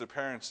obedience to their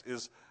parents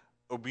is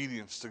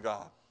obedience to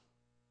God.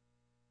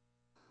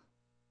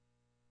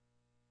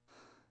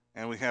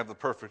 And we have the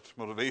perfect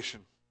motivation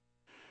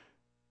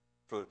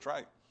for it's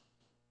right.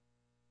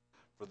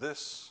 For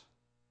this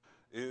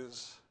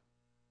is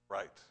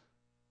right.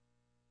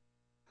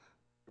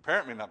 Your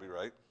parent may not be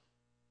right,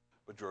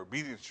 but your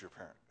obedience to your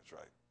parent is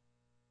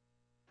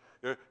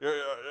right.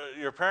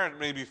 Your parent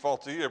may be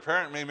faulty. Your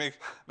parent may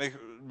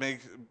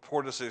make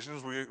poor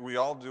decisions. We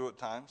all do at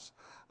times.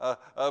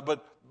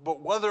 But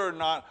whether or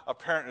not a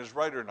parent is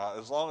right or not,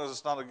 as long as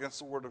it's not against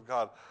the Word of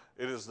God,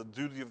 it is the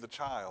duty of the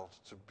child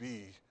to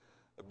be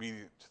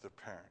obedient to the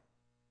parent.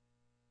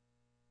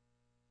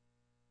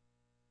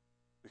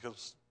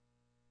 Because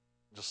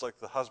just like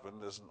the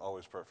husband isn't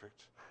always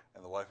perfect,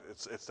 and the wife,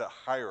 it's that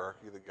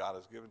hierarchy that God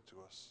has given to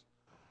us.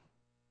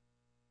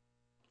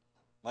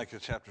 Micah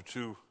chapter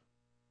 2,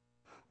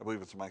 I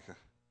believe it's Micah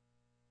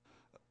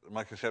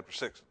chapter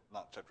 6,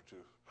 not chapter 2,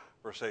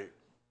 verse 8,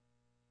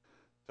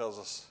 tells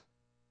us,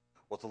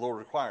 what the Lord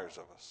requires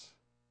of us.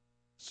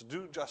 It's to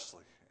do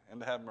justly and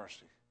to have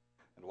mercy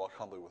and to walk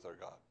humbly with our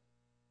God.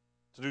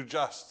 To do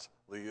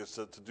justly is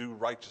to do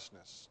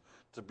righteousness,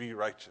 to be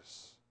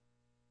righteous.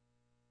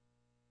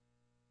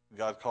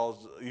 God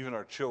calls even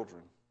our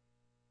children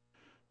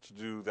to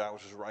do that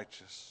which is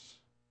righteous.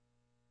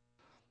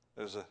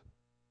 It's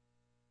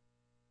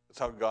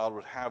how God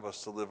would have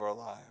us to live our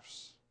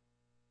lives.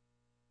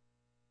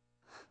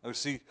 And we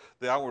see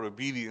the outward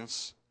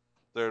obedience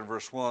there in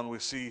verse 1. We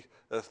see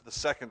the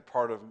second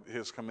part of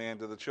his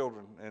command to the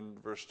children in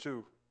verse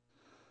 2.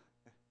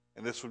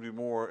 And this would be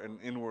more an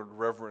inward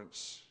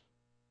reverence.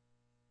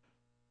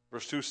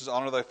 Verse 2 says,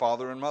 honor thy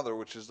father and mother,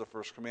 which is the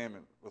first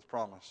commandment with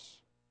promise.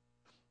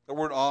 The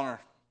word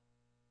honor,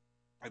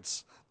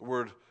 it's the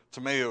word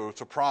tomeo,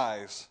 to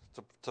prize,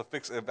 to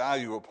fix a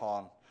value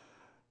upon,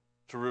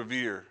 to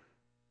revere.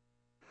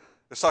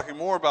 It's talking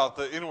more about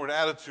the inward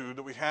attitude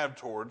that we have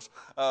towards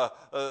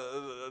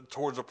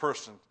a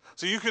person.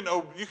 So you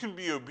can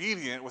be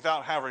obedient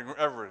without having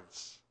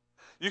reverence.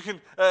 You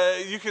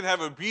can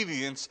have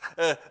obedience,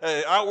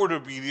 outward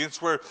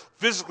obedience, where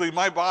physically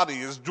my body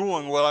is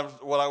doing what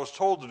I was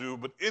told to do,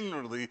 but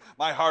inwardly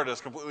my heart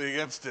is completely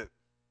against it.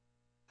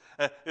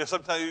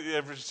 Sometimes you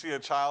ever see a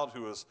child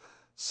who is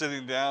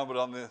sitting down, but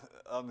on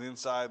the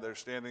inside they're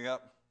standing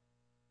up,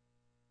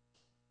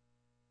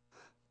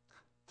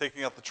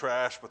 taking out the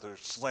trash, but they're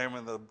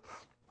slamming the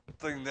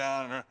thing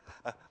down.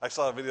 I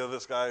saw a video of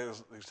this guy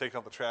who's taking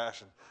out the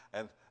trash,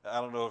 and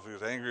I don't know if he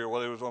was angry or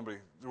what he was doing, but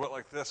he went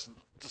like this and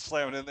just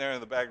slamming in there,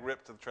 and the bag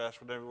ripped and the trash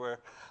went everywhere.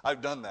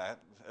 I've done that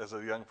as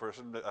a young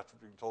person after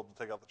being told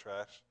to take out the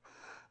trash.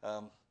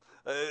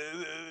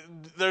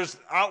 There's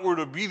outward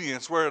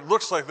obedience where it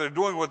looks like they're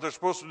doing what they're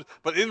supposed to do,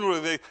 but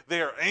inwardly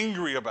they are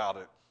angry about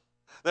it.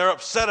 They're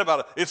upset about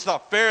it. It's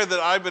not fair that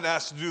I've been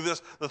asked to do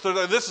this.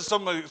 This is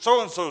somebody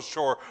so-and-so's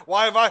chore.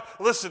 Why have I?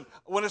 Listen,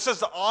 when it says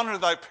to honor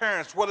thy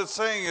parents, what it's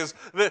saying is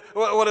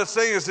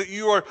that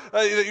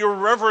you're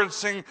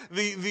reverencing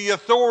the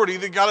authority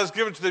that God has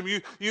given to them.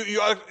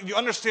 You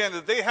understand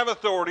that they have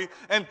authority,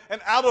 and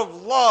out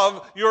of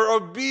love, you're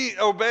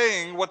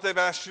obeying what they've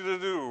asked you to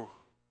do.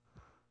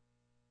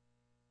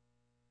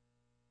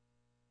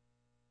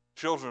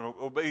 Children,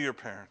 obey your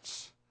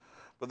parents,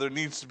 but there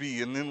needs to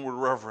be an inward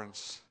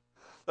reverence.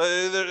 When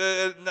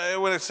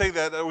I say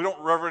that, we don't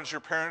reverence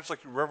your parents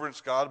like you reverence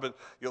God, but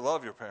you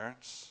love your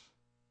parents.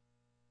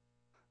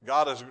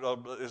 God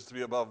is to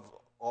be above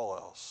all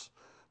else,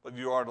 but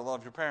you are to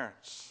love your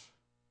parents.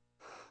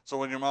 So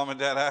when your mom and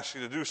dad ask you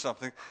to do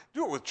something,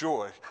 do it with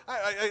joy.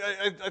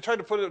 I tried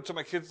to put it to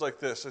my kids like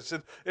this. I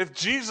said, if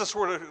Jesus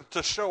were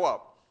to show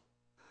up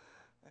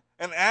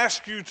and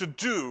ask you to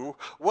do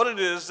what it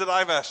is that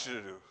I've asked you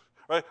to do,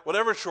 right?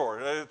 Whatever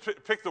chore.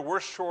 Pick the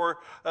worst chore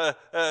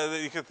that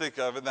you can think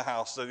of in the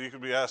house that you could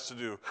be asked to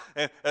do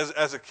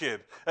as a kid.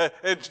 And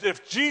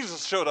if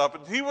Jesus showed up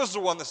and he was the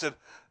one that said,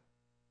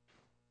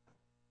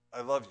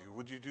 I love you,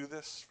 would you do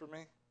this for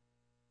me?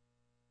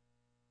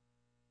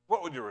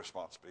 What would your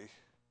response be?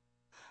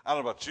 I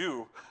don't know about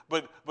you,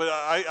 but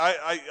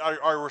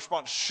our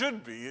response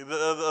should be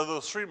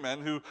those three men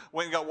who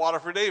went and got water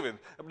for David,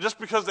 just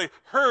because they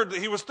heard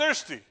that he was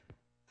thirsty.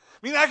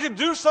 I mean, I could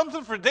do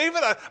something for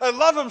David. I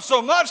love him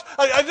so much.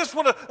 I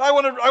want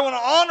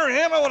to honor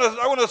him. I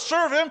want to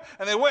serve him.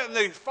 And they went and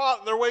they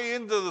fought their way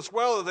into this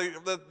well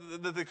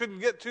that they couldn't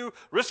get to,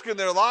 risking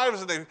their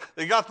lives. And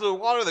they got to the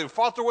water. They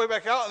fought their way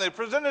back out, and they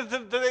presented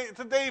it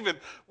to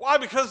David. Why?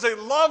 Because they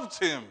loved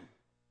him.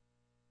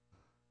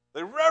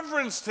 They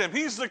reverenced him.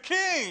 He's the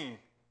king.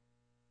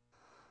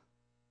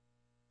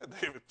 And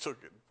David took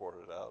it and poured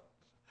it out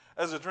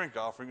as a drink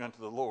offering unto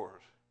the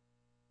Lord.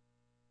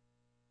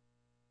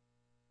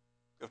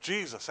 If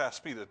Jesus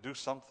asked me to do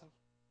something,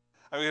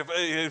 I mean,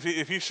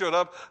 if he showed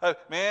up,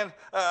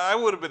 I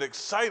would have been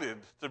excited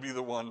to be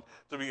the one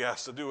to be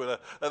asked to do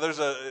it. There's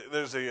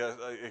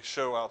a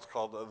show out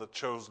called The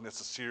Chosen.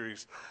 It's a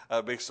series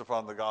based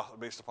upon the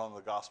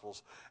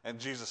Gospels. And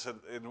Jesus said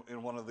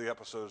in one of the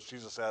episodes,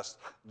 Jesus asked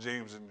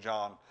James and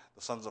John,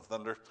 the sons of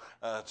thunder,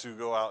 to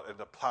go out and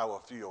to plow a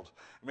field.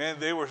 Man,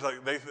 they were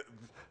like they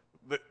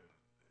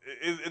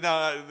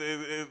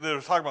were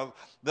talking about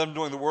them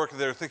doing the work,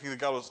 and they were thinking that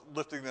God was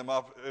lifting them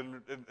up,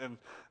 and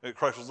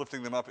Christ was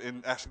lifting them up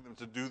and asking them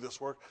to do this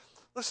work.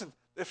 Listen,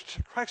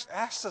 if Christ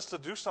asks us to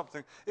do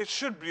something, it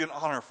should be an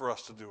honor for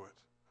us to do it.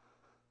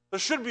 There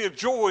should be a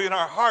joy in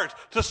our heart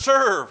to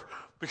serve,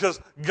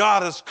 because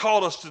God has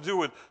called us to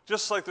do it,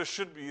 just like there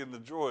should be in the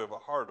joy of a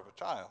heart of a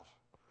child.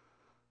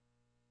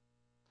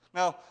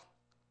 Now,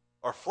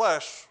 our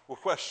flesh will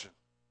question.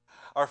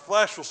 Our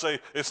flesh will say,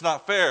 it's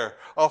not fair.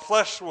 Our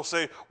flesh will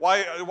say,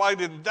 why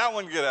didn't that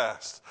one get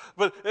asked?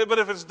 But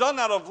if it's done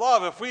out of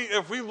love,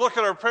 if we look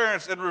at our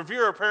parents and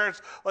revere our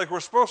parents like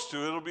we're supposed to,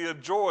 it'll be a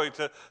joy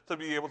to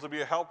be able to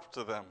be a help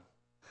to them.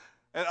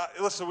 And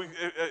listen,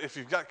 if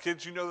you've got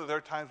kids, you know that there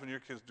are times when your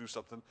kids do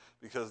something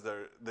because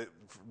they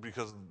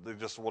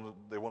just want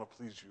to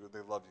please you and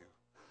they love you.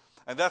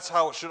 And that's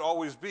how it should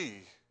always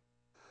be.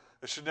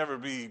 It should never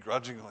be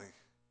grudgingly.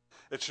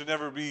 It should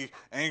never be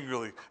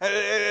angrily.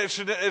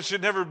 It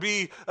should never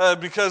be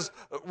because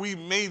we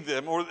made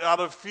them or out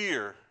of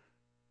fear.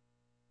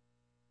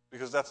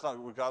 Because that's not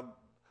what God,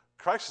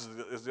 Christ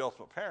is the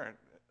ultimate parent.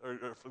 Or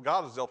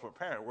God is the ultimate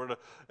parent. We're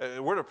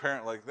to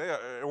parent like they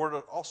are. We're to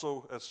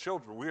also, as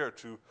children, we are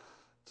to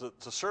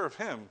serve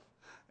Him,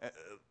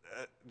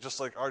 just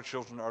like our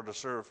children are to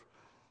serve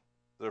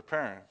their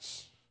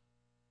parents.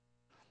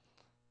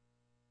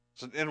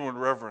 It's an inward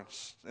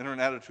reverence, inward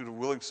attitude of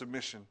willing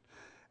submission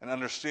and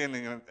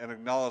understanding and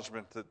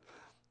acknowledgement that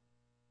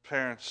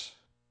parents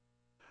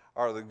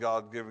are the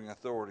God-giving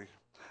authority.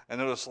 And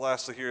notice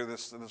lastly here in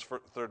this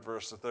third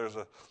verse that there's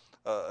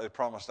a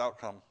promised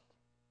outcome.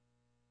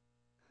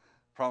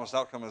 Promised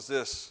outcome is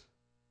this,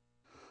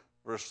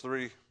 verse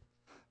 3,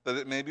 that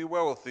it may be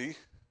well with thee,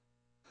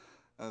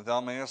 and that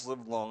thou mayest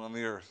live long on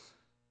the earth.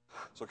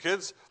 So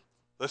kids,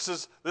 this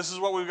is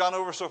what we've gone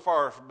over so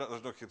far.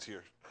 There's no kids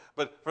here.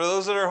 But for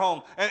those that are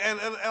home, and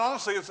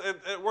honestly,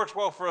 it works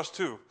well for us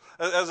too,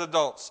 as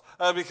adults,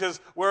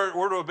 because we're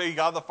to obey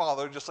God the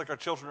Father, just like our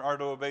children are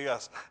to obey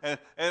us. And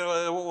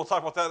we'll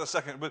talk about that in a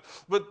second.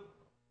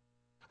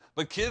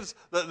 But kids,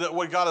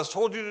 what God has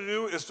told you to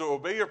do is to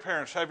obey your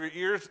parents. Have your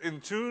ears in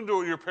tune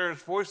to your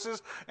parents'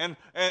 voices, and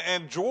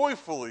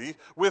joyfully,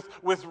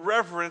 with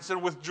reverence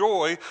and with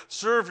joy,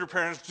 serve your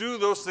parents. Do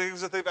those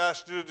things that they've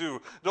asked you to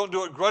do. Don't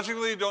do it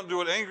grudgingly. Don't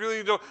do it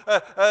angrily.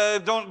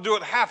 Don't do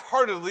it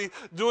half-heartedly.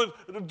 Do it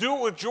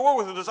with joy,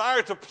 with a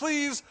desire to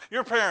please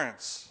your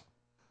parents.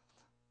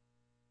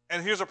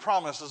 And here's a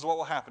promise: this is what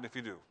will happen if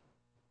you do.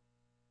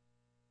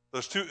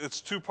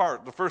 It's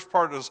two-part. The first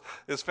part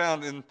is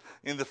found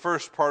in the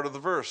first part of the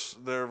verse,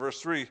 there,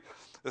 verse 3.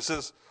 It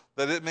says,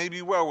 that it may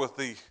be well with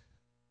thee.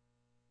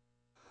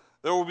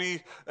 There will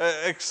be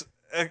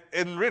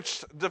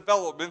enriched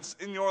developments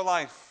in your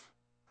life.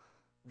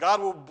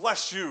 God will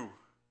bless you.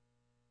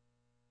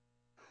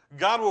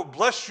 God will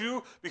bless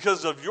you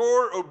because of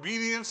your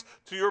obedience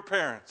to your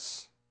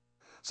parents.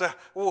 Say,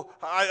 well,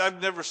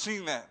 I've never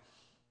seen that.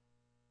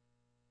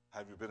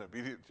 Have you been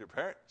obedient to your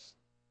parents?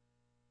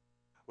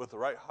 With the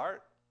right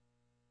heart?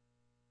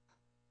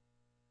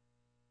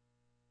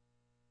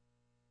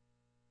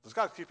 Does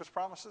God keep His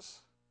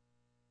promises?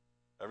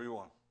 Every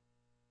one.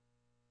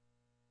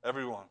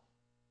 Every one.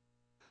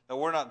 Now,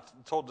 we're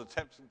not told to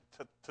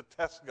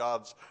test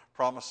God's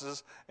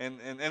promises in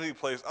any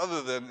place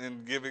other than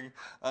in giving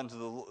unto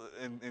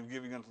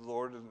the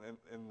Lord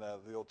in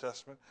the Old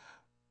Testament.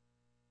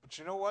 But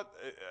you know what?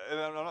 And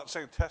I'm not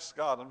saying test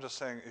God. I'm just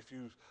saying if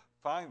you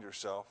find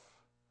yourself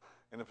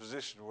in a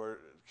position where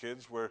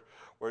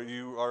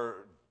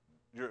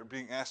you're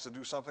being asked to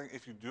do something,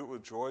 if you do it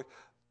with joy,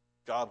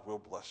 God will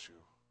bless you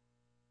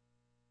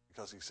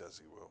because He says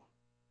He will.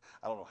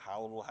 I don't know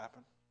how it will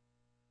happen.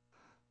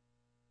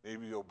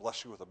 Maybe He'll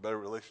bless you with a better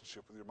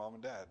relationship with your mom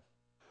and dad,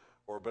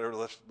 or a better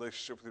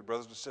relationship with your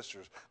brothers and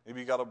sisters.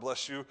 Maybe God will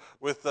bless you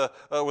with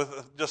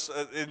just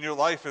in your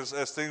life as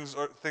things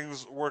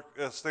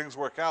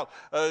work out.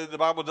 The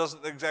Bible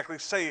doesn't exactly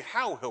say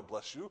how He'll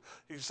bless you.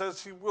 He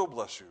says He will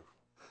bless you.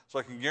 So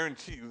I can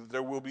guarantee you that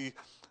there will be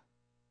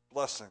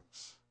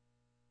blessings.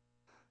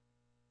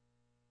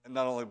 And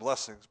not only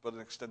blessings, but an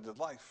extended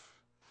life.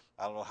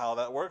 I don't know how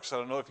that works. I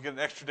don't know if you get an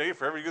extra day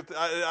for every good thing.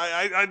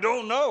 I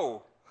don't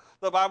know.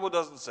 The Bible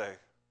doesn't say.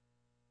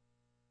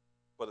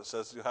 But it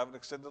says you have an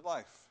extended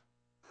life.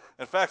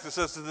 In fact, it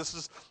says that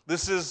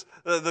this is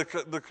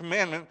the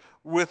commandment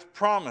with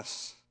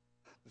promise.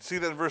 See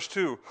that in verse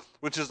 2,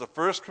 which is the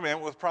first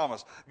commandment with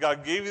promise.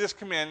 God gave you this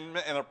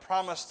commandment and a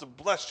promise to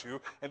bless you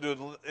and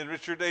to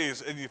enrich your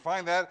days. And you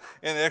find that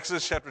in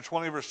Exodus chapter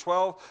 20, verse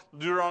 12,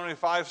 Deuteronomy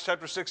 5,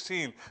 chapter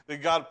 16,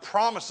 that God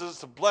promises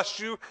to bless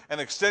you and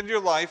extend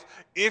your life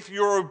if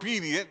you're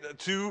obedient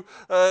to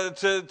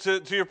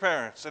your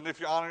parents and if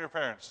you honor your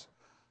parents.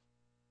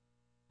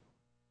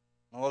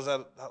 And what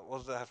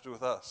does that have to do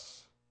with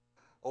us?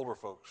 Older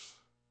folks.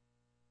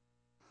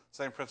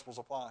 Same principles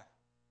apply.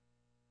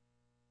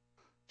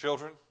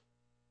 Children,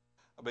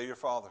 obey your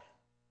father.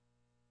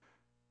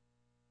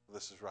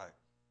 This is right.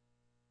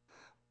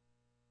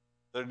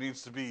 There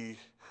needs to be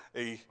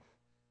an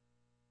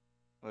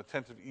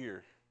attentive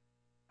ear.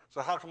 So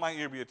how can my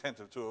ear be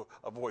attentive to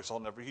a voice I'll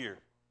never hear?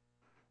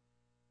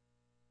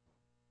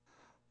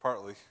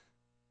 Partly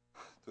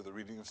through the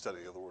reading and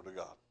study of the Word of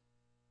God.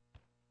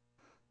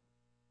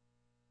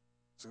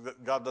 So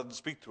God doesn't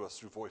speak to us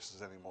through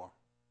voices anymore.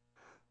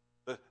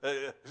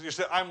 You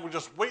said, I'm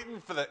just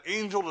waiting for the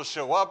angel to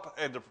show up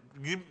and to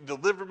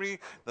deliver me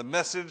the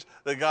message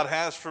that God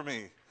has for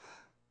me.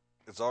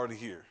 It's already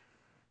here.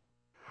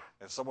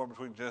 And somewhere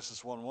between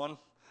Genesis 1:1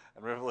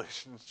 and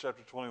Revelation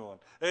chapter 21.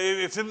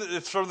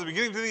 It's from the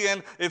beginning to the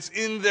end. It's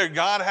in there.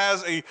 God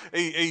has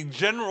a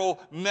general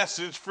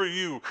message for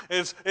you.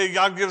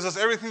 God gives us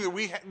everything that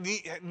we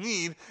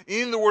need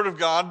in the Word of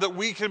God, that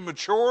we can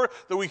mature,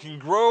 that we can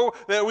grow,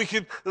 that we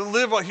can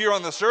live here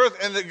on this earth,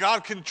 and that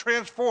God can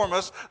transform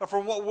us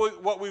from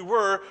what we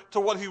were to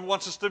what He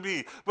wants us to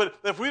be. But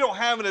if we don't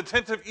have an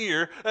attentive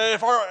ear,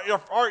 if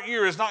our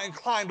ear is not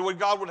inclined to what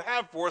God would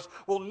have for us,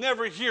 we'll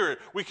never hear it.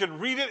 We can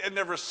read it and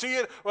never see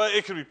it.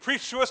 It can be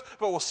preached to us,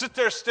 but we'll sit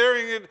there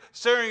staring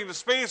into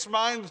space,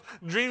 minds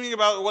dreaming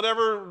about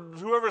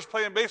whoever's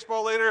playing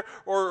baseball later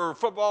or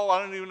football.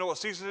 I don't even know what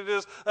season it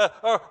is,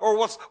 or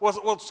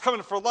what's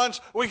coming for lunch.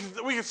 We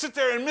can sit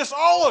there and miss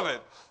all of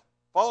it.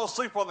 Fall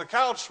asleep on the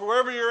couch,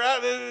 wherever you're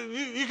at,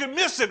 you can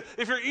miss it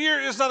if your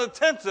ear is not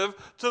attentive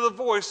to the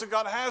voice that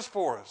God has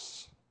for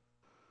us.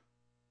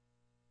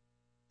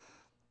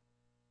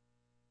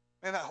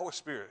 And that Holy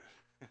Spirit,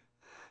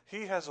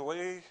 He has a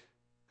way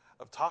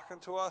of talking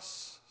to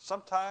us.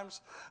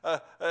 Sometimes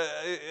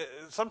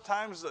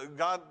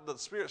God, the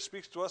Spirit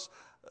speaks to us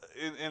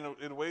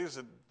in ways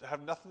that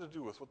have nothing to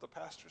do with what the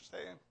pastor's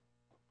saying.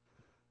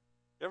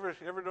 You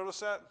ever notice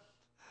that?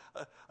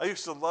 I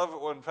used to love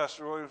it when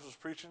Pastor Williams was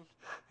preaching.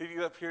 He'd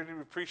get up here and he'd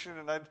be preaching,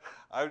 and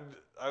I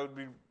would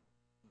be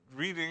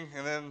reading,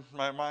 and then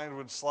my mind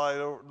would slide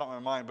over, not my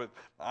mind, but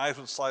my eyes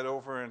would slide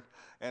over,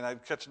 and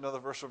I'd catch another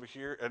verse over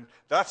here, and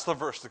that's the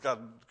verse that God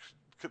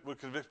would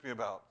convict me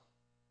about.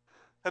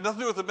 Had nothing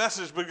to do with the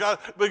message, but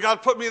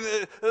God put me in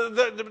it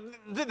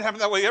didn't happen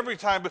that way every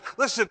time. But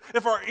listen,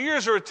 if our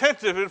ears are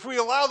attentive, and if we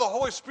allow the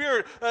Holy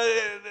Spirit,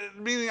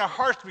 meaning our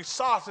hearts to be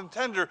soft and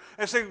tender,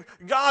 and saying,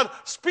 God,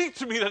 speak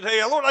to me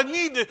today. Lord, I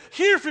need to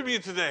hear from you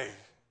today.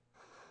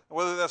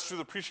 Whether that's through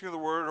the preaching of the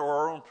Word or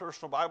our own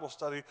personal Bible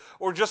study,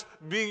 or just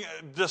being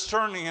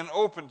discerning and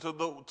open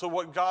to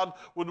what God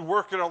would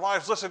work in our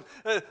lives. Listen,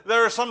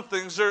 there are some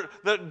things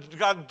that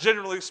God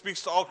generally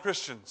speaks to all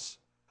Christians.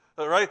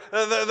 Right?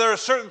 There are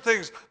certain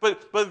things,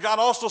 but God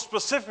also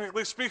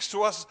specifically speaks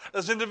to us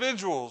as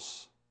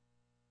individuals.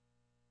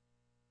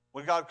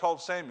 When God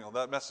called Samuel,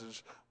 that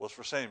message was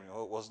for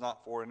Samuel. It was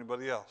not for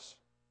anybody else.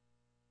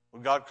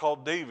 When God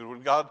called David,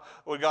 when God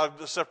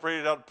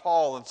separated out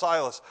Paul and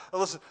Silas,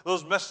 listen,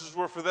 those messages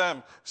were for them.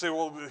 You say,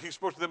 well, He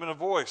spoke to them in a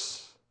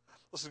voice.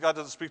 Listen, God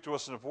doesn't speak to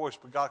us in a voice,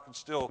 but God can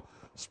still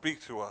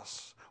speak to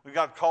us. When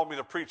God called me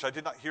to preach, I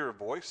did not hear a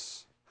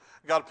voice.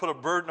 God put a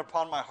burden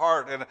upon my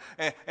heart,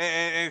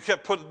 and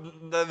kept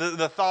putting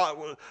the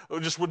thought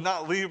just would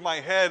not leave my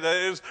head.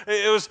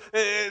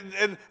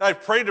 And I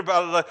prayed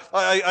about it.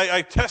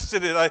 I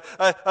tested it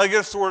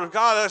against the Word of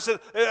God.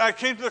 I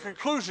came to the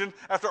conclusion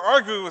after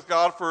arguing with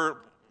God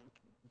for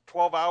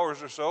 12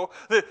 hours or so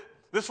that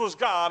this was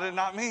God and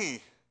not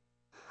me,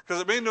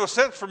 because it made no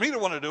sense for me to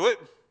want to do it.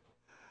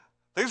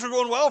 Things were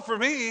going well for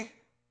me.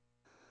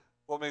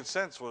 What made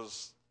sense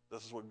was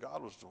this is what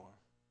God was doing.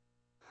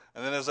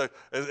 And then as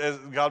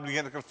God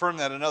began to confirm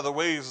that in other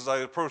ways, as I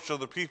approached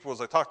other people, as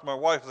I talked to my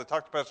wife, as I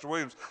talked to Pastor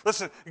Williams,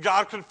 listen,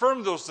 God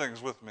confirmed those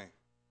things with me.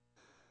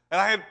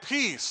 And I had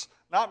peace,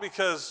 not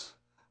because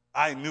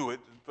I knew it,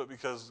 but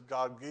because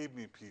God gave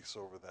me peace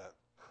over that.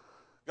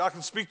 God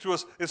can speak to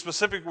us in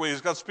specific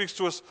ways. God speaks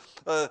to us,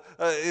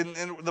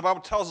 and the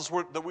Bible tells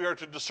us that we are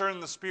to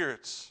discern the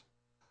spirits.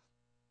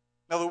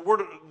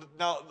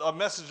 Now, a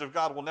message of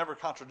God will never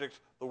contradict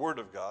the Word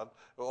of God.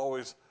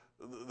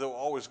 They'll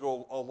always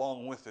go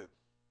along with it.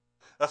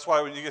 That's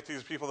why when you get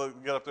these people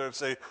that get up there and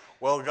say,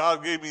 well,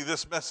 God gave me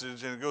this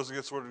message, and it goes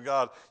against the Word of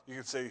God, you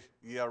can say,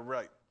 yeah,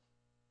 right.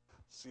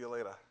 See you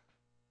later.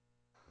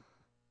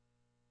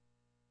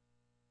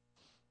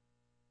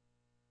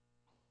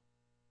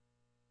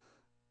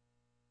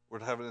 We're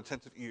to have an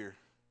attentive ear.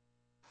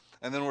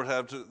 And then we're to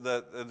have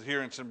that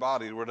adherence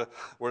embodied.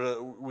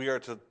 We are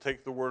to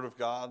take the Word of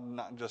God,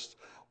 not just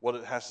what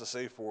it has to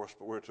say for us,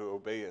 but we're to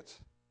obey it.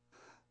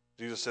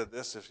 Jesus said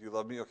this, if you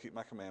love me, you'll keep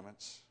my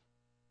commandments.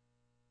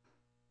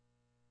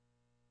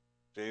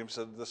 James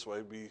said it this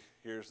way, be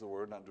hearers of the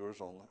word, not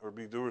doers only. Or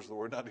be doers of the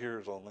word, not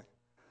hearers only.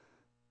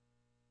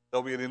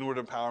 There'll be an inward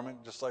empowerment,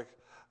 just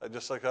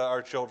like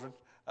our children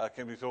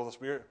can be filled with the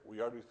Spirit.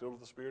 We are to be filled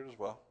with the Spirit as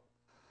well.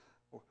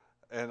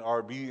 And our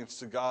obedience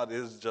to God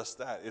is just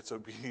that. It's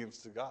obedience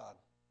to God.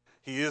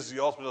 He is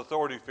the ultimate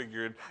authority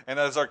figure. And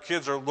as our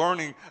kids are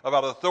learning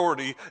about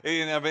authority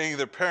in obeying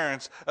their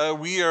parents,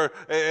 we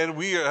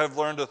have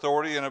learned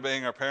authority in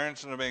obeying our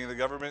parents and obeying the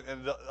government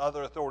and the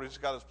other authorities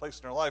God has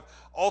placed in our life.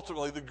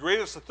 Ultimately, the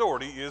greatest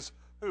authority is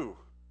who?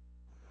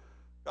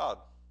 God.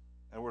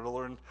 And we're to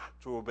learn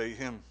to obey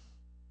Him.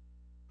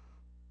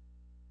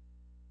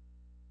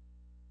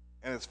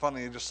 And it's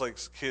funny, just like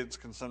kids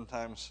can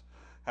sometimes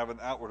have an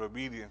outward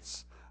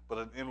obedience, but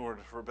an inward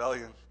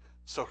rebellion,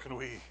 so can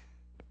we.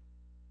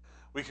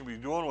 We can be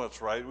doing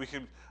what's right,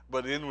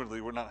 but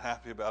inwardly we're not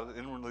happy about it.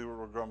 Inwardly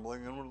we're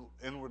grumbling.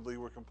 Inwardly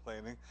we're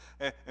complaining.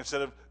 And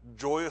instead of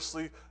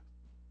joyously,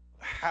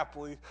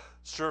 happily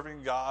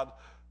serving God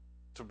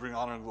to bring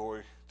honor and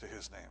glory to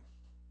His name.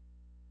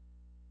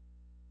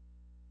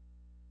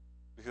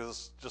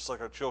 Because just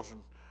like our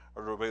children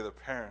are to obey their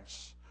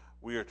parents,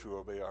 we are to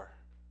obey or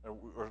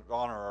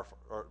honor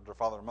their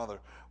father and mother.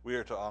 We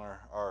are to honor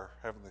our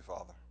Heavenly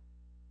Father.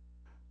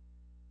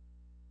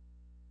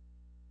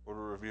 Or to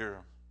revere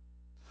Him.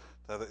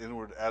 To have the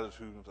inward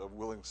attitude of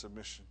willing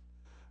submission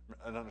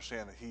and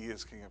understand that He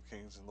is King of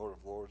Kings and Lord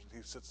of Lords, and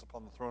He sits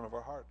upon the throne of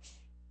our hearts.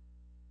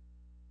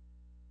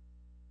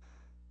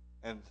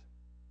 And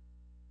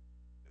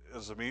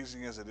as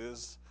amazing as it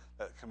is,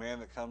 that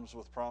command that comes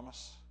with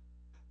promise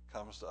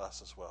comes to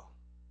us as well.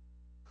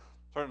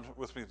 Turn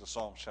with me to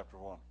Psalms chapter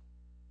 1.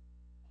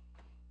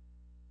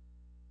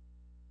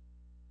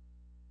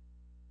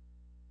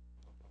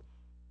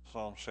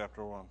 Psalms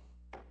chapter 1.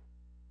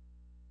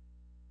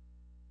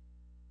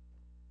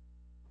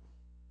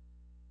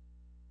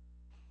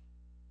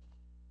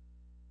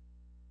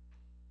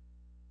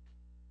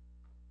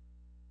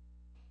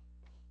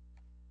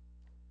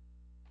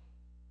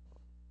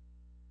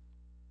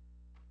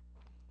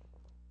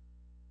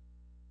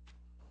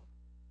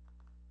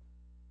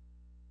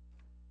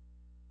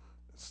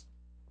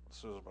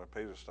 As soon as my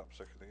pages stop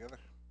sticking together. It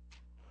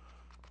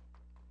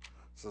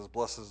says,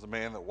 "Blessed is the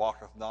man that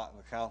walketh not in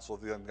the counsel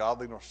of the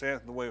ungodly, nor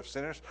standeth in the way of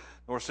sinners,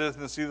 nor sitteth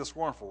in the seat of the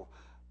scornful.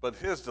 But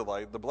his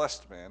delight, the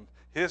blessed man,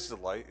 his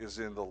delight is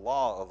in the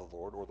law of the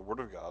Lord," or the word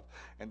of God,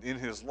 "and in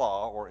his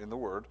law," or in the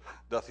word,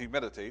 "doth he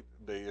meditate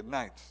day and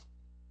night."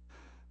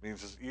 It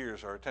means his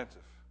ears are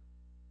attentive.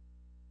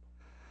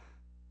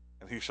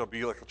 "And he shall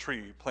be like a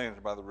tree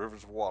planted by the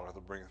rivers of water,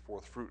 that bringeth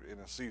forth fruit in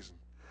his season.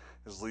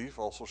 His leaf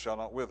also shall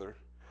not wither,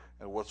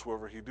 and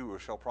whatsoever he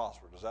doeth shall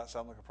prosper." Does that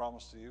sound like a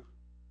promise to you?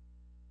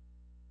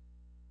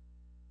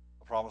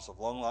 A promise of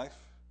long life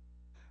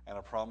and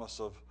a promise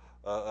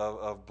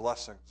of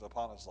blessings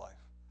upon his life.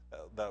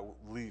 That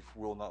leaf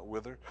will not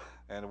wither,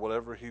 and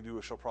whatever he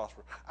doeth shall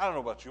prosper. I don't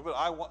know about you, but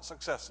I want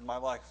success in my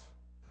life.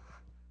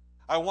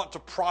 I want to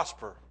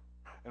prosper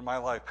in my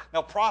life.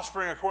 Now,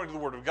 prospering according to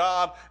the Word of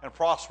God and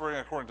prospering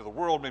according to the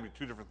world may be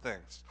two different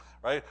things,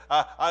 right?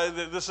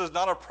 This is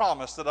not a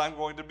promise that I'm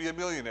going to be a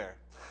millionaire.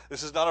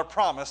 This is not a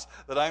promise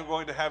that I'm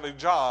going to have a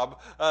job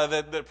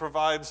that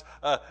provides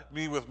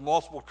me with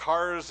multiple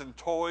cars and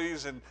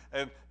toys and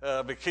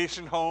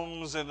vacation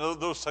homes and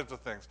those types of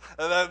things.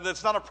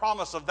 That's not a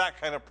promise of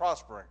that kind of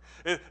prospering.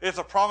 It's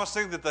a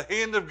promising that the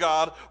hand of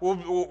God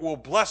will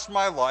bless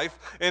my life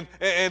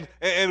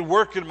and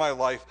work in my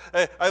life.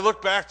 I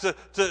look back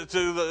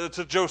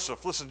to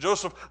Joseph. Listen,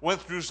 Joseph went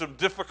through some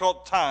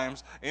difficult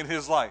times in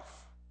his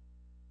life.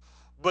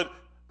 But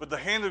the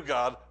hand of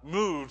God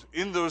moved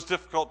in those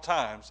difficult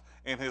times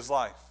in his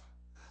life.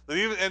 That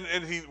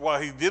even while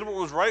he did what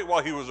was right,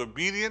 while he was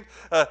obedient,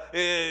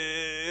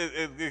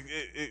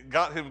 it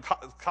got him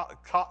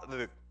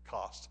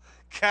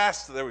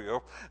cast. There we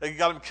go. It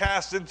got him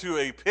cast into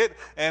a pit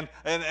and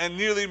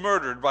nearly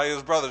murdered by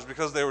his brothers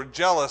because they were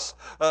jealous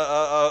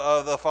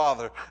of the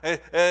father. They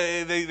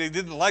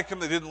didn't like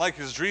him. They didn't like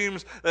his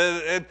dreams,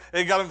 and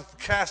got him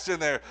cast in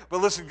there.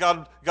 But listen,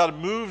 God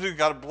moved and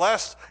God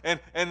blessed,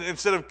 and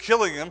instead of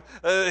killing him,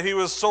 he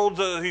was sold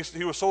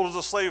as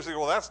a slave. So,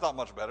 well, that's not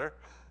much better.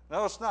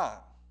 No, it's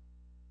not.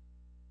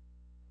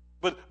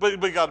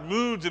 But God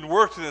moved and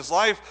worked in his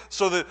life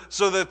so that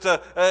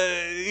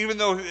even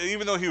though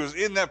he was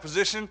in that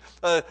position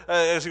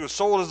as he was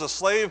sold as a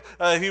slave,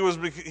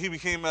 he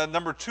became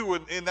number two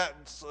in that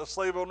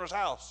slave owner's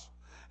house.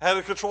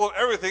 Had control of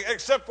everything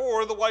except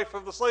for the wife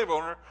of the slave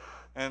owner,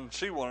 and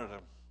she wanted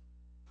him.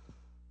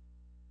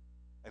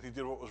 And he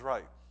did what was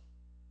right.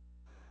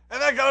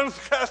 And that got him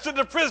cast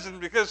into prison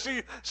because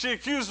she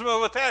accused him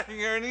of attacking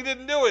her, and he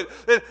didn't do it.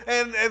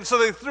 And so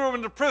they threw him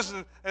into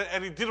prison,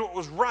 and he did what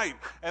was right.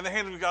 And the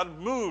hand of God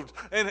moved,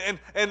 and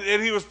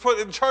he was put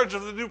in charge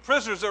of the new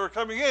prisoners that were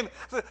coming in.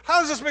 How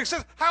does this make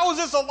sense? How is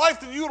this a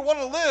life that you would want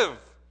to live?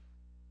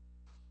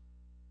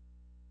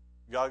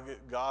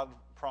 God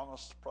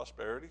promised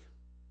prosperity,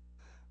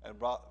 and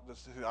brought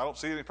this. I don't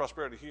see any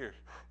prosperity here.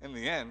 In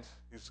the end,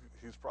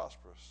 he's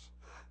prosperous.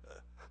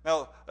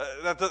 Now,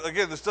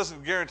 again, this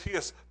doesn't guarantee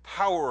us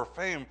power or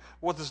fame.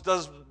 What this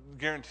does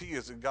guarantee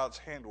is that God's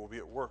hand will be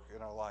at work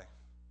in our life.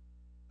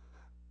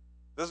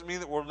 Doesn't mean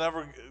that we'll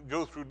never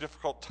go through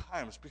difficult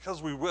times,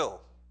 because we will.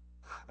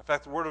 In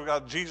fact, the Word of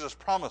God, Jesus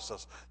promised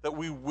us that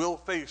we will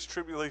face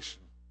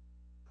tribulation.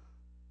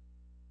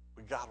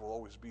 But God will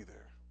always be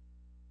there.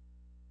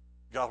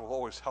 God will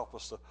always help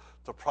us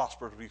to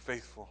prosper, to be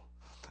faithful.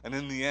 And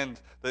in the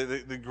end,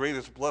 the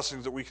greatest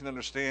blessings that we can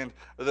understand,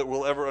 that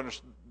we'll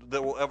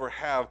ever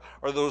have,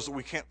 are those that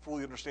we can't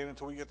fully understand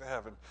until we get to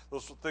heaven.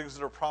 Those things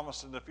that are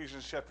promised in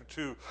Ephesians chapter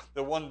 2,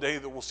 that one day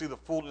that we'll see the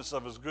fullness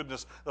of his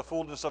goodness, the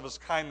fullness of his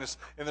kindness,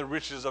 and the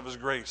riches of his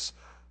grace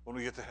when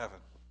we get to heaven.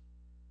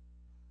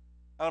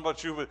 I don't know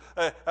about you,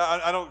 but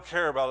I don't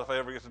care about if I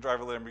ever get to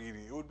drive a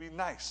Lamborghini. It would be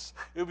nice.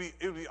 It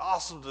would be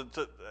awesome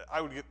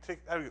I would get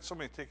so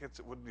many tickets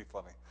it wouldn't be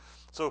funny.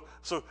 So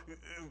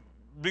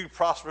being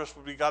prosperous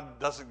would be God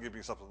doesn't give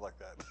me something like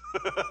that.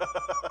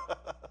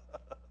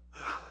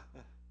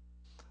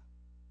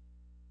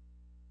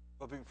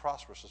 But being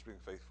prosperous is being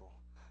faithful.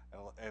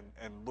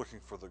 and looking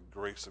for the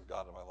grace of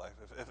God in my life.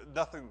 If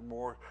nothing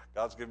more,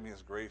 God's given me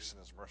His grace and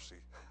His mercy.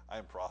 I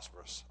am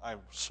prosperous. I am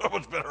so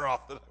much better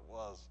off than I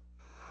was.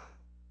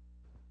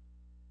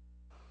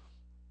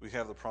 We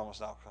have the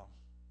promised outcome.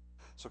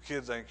 So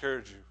kids, I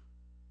encourage you,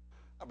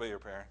 obey your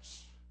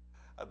parents.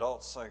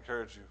 Adults, I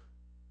encourage you,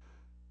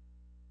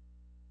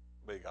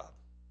 obey God.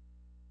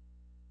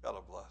 God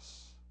will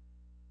bless.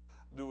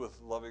 Do with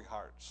loving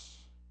hearts.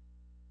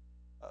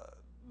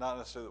 Not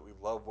necessarily that we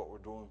love what we're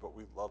doing, but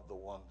we love the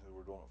one who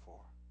we're doing it for.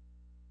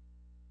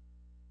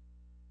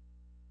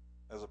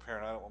 As a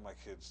parent, I don't want my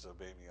kids to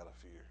obey me out of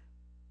fear.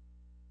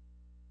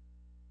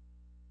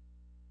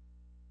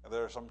 And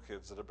there are some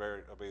kids that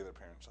obey their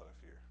parents out of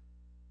fear.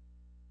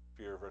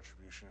 Fear of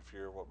retribution,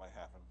 fear of what might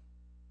happen.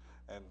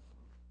 And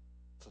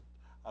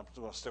I'm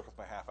going to stick with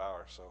my half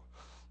hour, so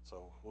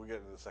we'll get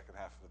into the second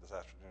half of it this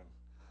afternoon.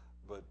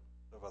 But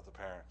about the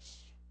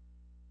parents.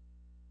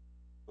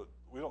 But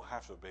we don't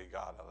have to obey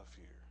God out of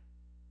fear.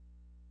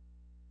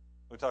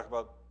 We talk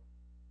about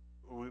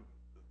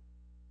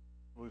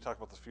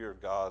the fear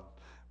of God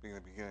being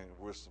the beginning of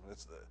wisdom.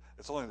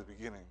 It's only the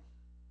beginning.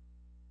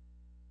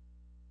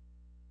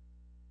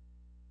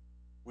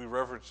 We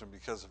reverence Him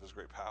because of His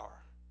great power.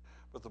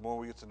 But the more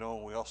we get to know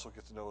Him, we also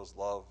get to know His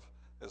love,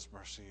 His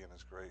mercy, and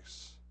His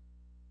grace.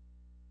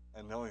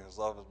 And knowing His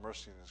love, His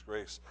mercy, and His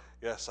grace,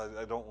 yes,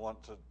 I don't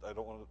want to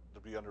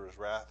be under His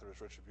wrath or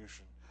His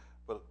retribution.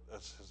 But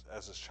as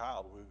His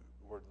child,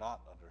 we're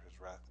not under His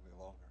wrath any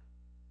longer.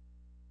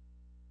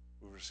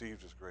 We've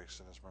received His grace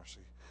and His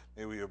mercy.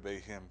 May we obey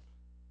Him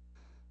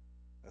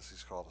as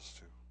He's called us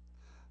to.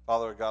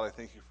 Father God, I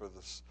thank You for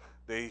this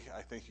day.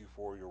 I thank You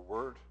for Your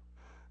word.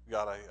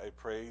 God, I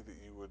pray that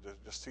You would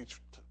just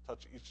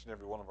touch each and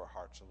every one of our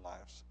hearts and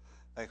lives.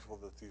 Thankful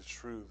that these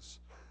truths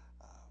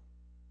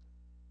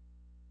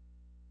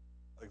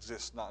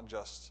exist not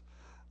just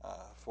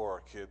for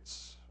our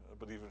kids,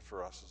 but even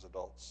for us as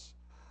adults.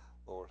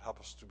 Lord, help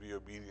us to be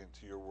obedient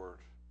to Your word.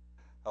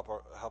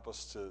 Help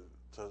us to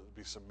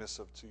be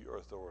submissive to Your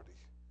authority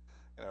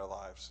in our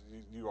lives.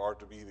 You are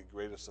to be the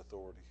greatest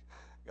authority.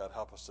 God,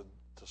 help us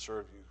to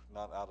serve You,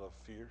 not out of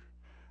fear,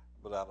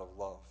 but out of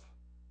love,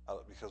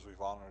 because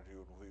we've honored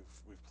You and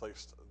we've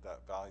placed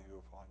that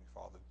value upon You,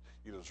 Father.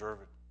 You deserve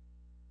it.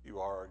 You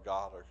are our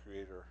God, our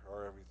Creator,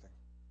 our everything,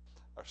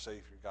 our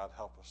Savior. God,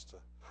 help us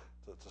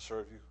to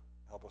serve You.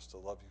 Help us to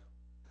love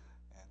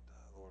You. And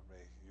Lord,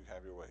 may You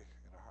have Your way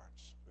in our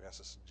hearts. We ask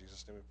this in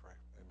Jesus' name we pray.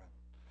 Amen.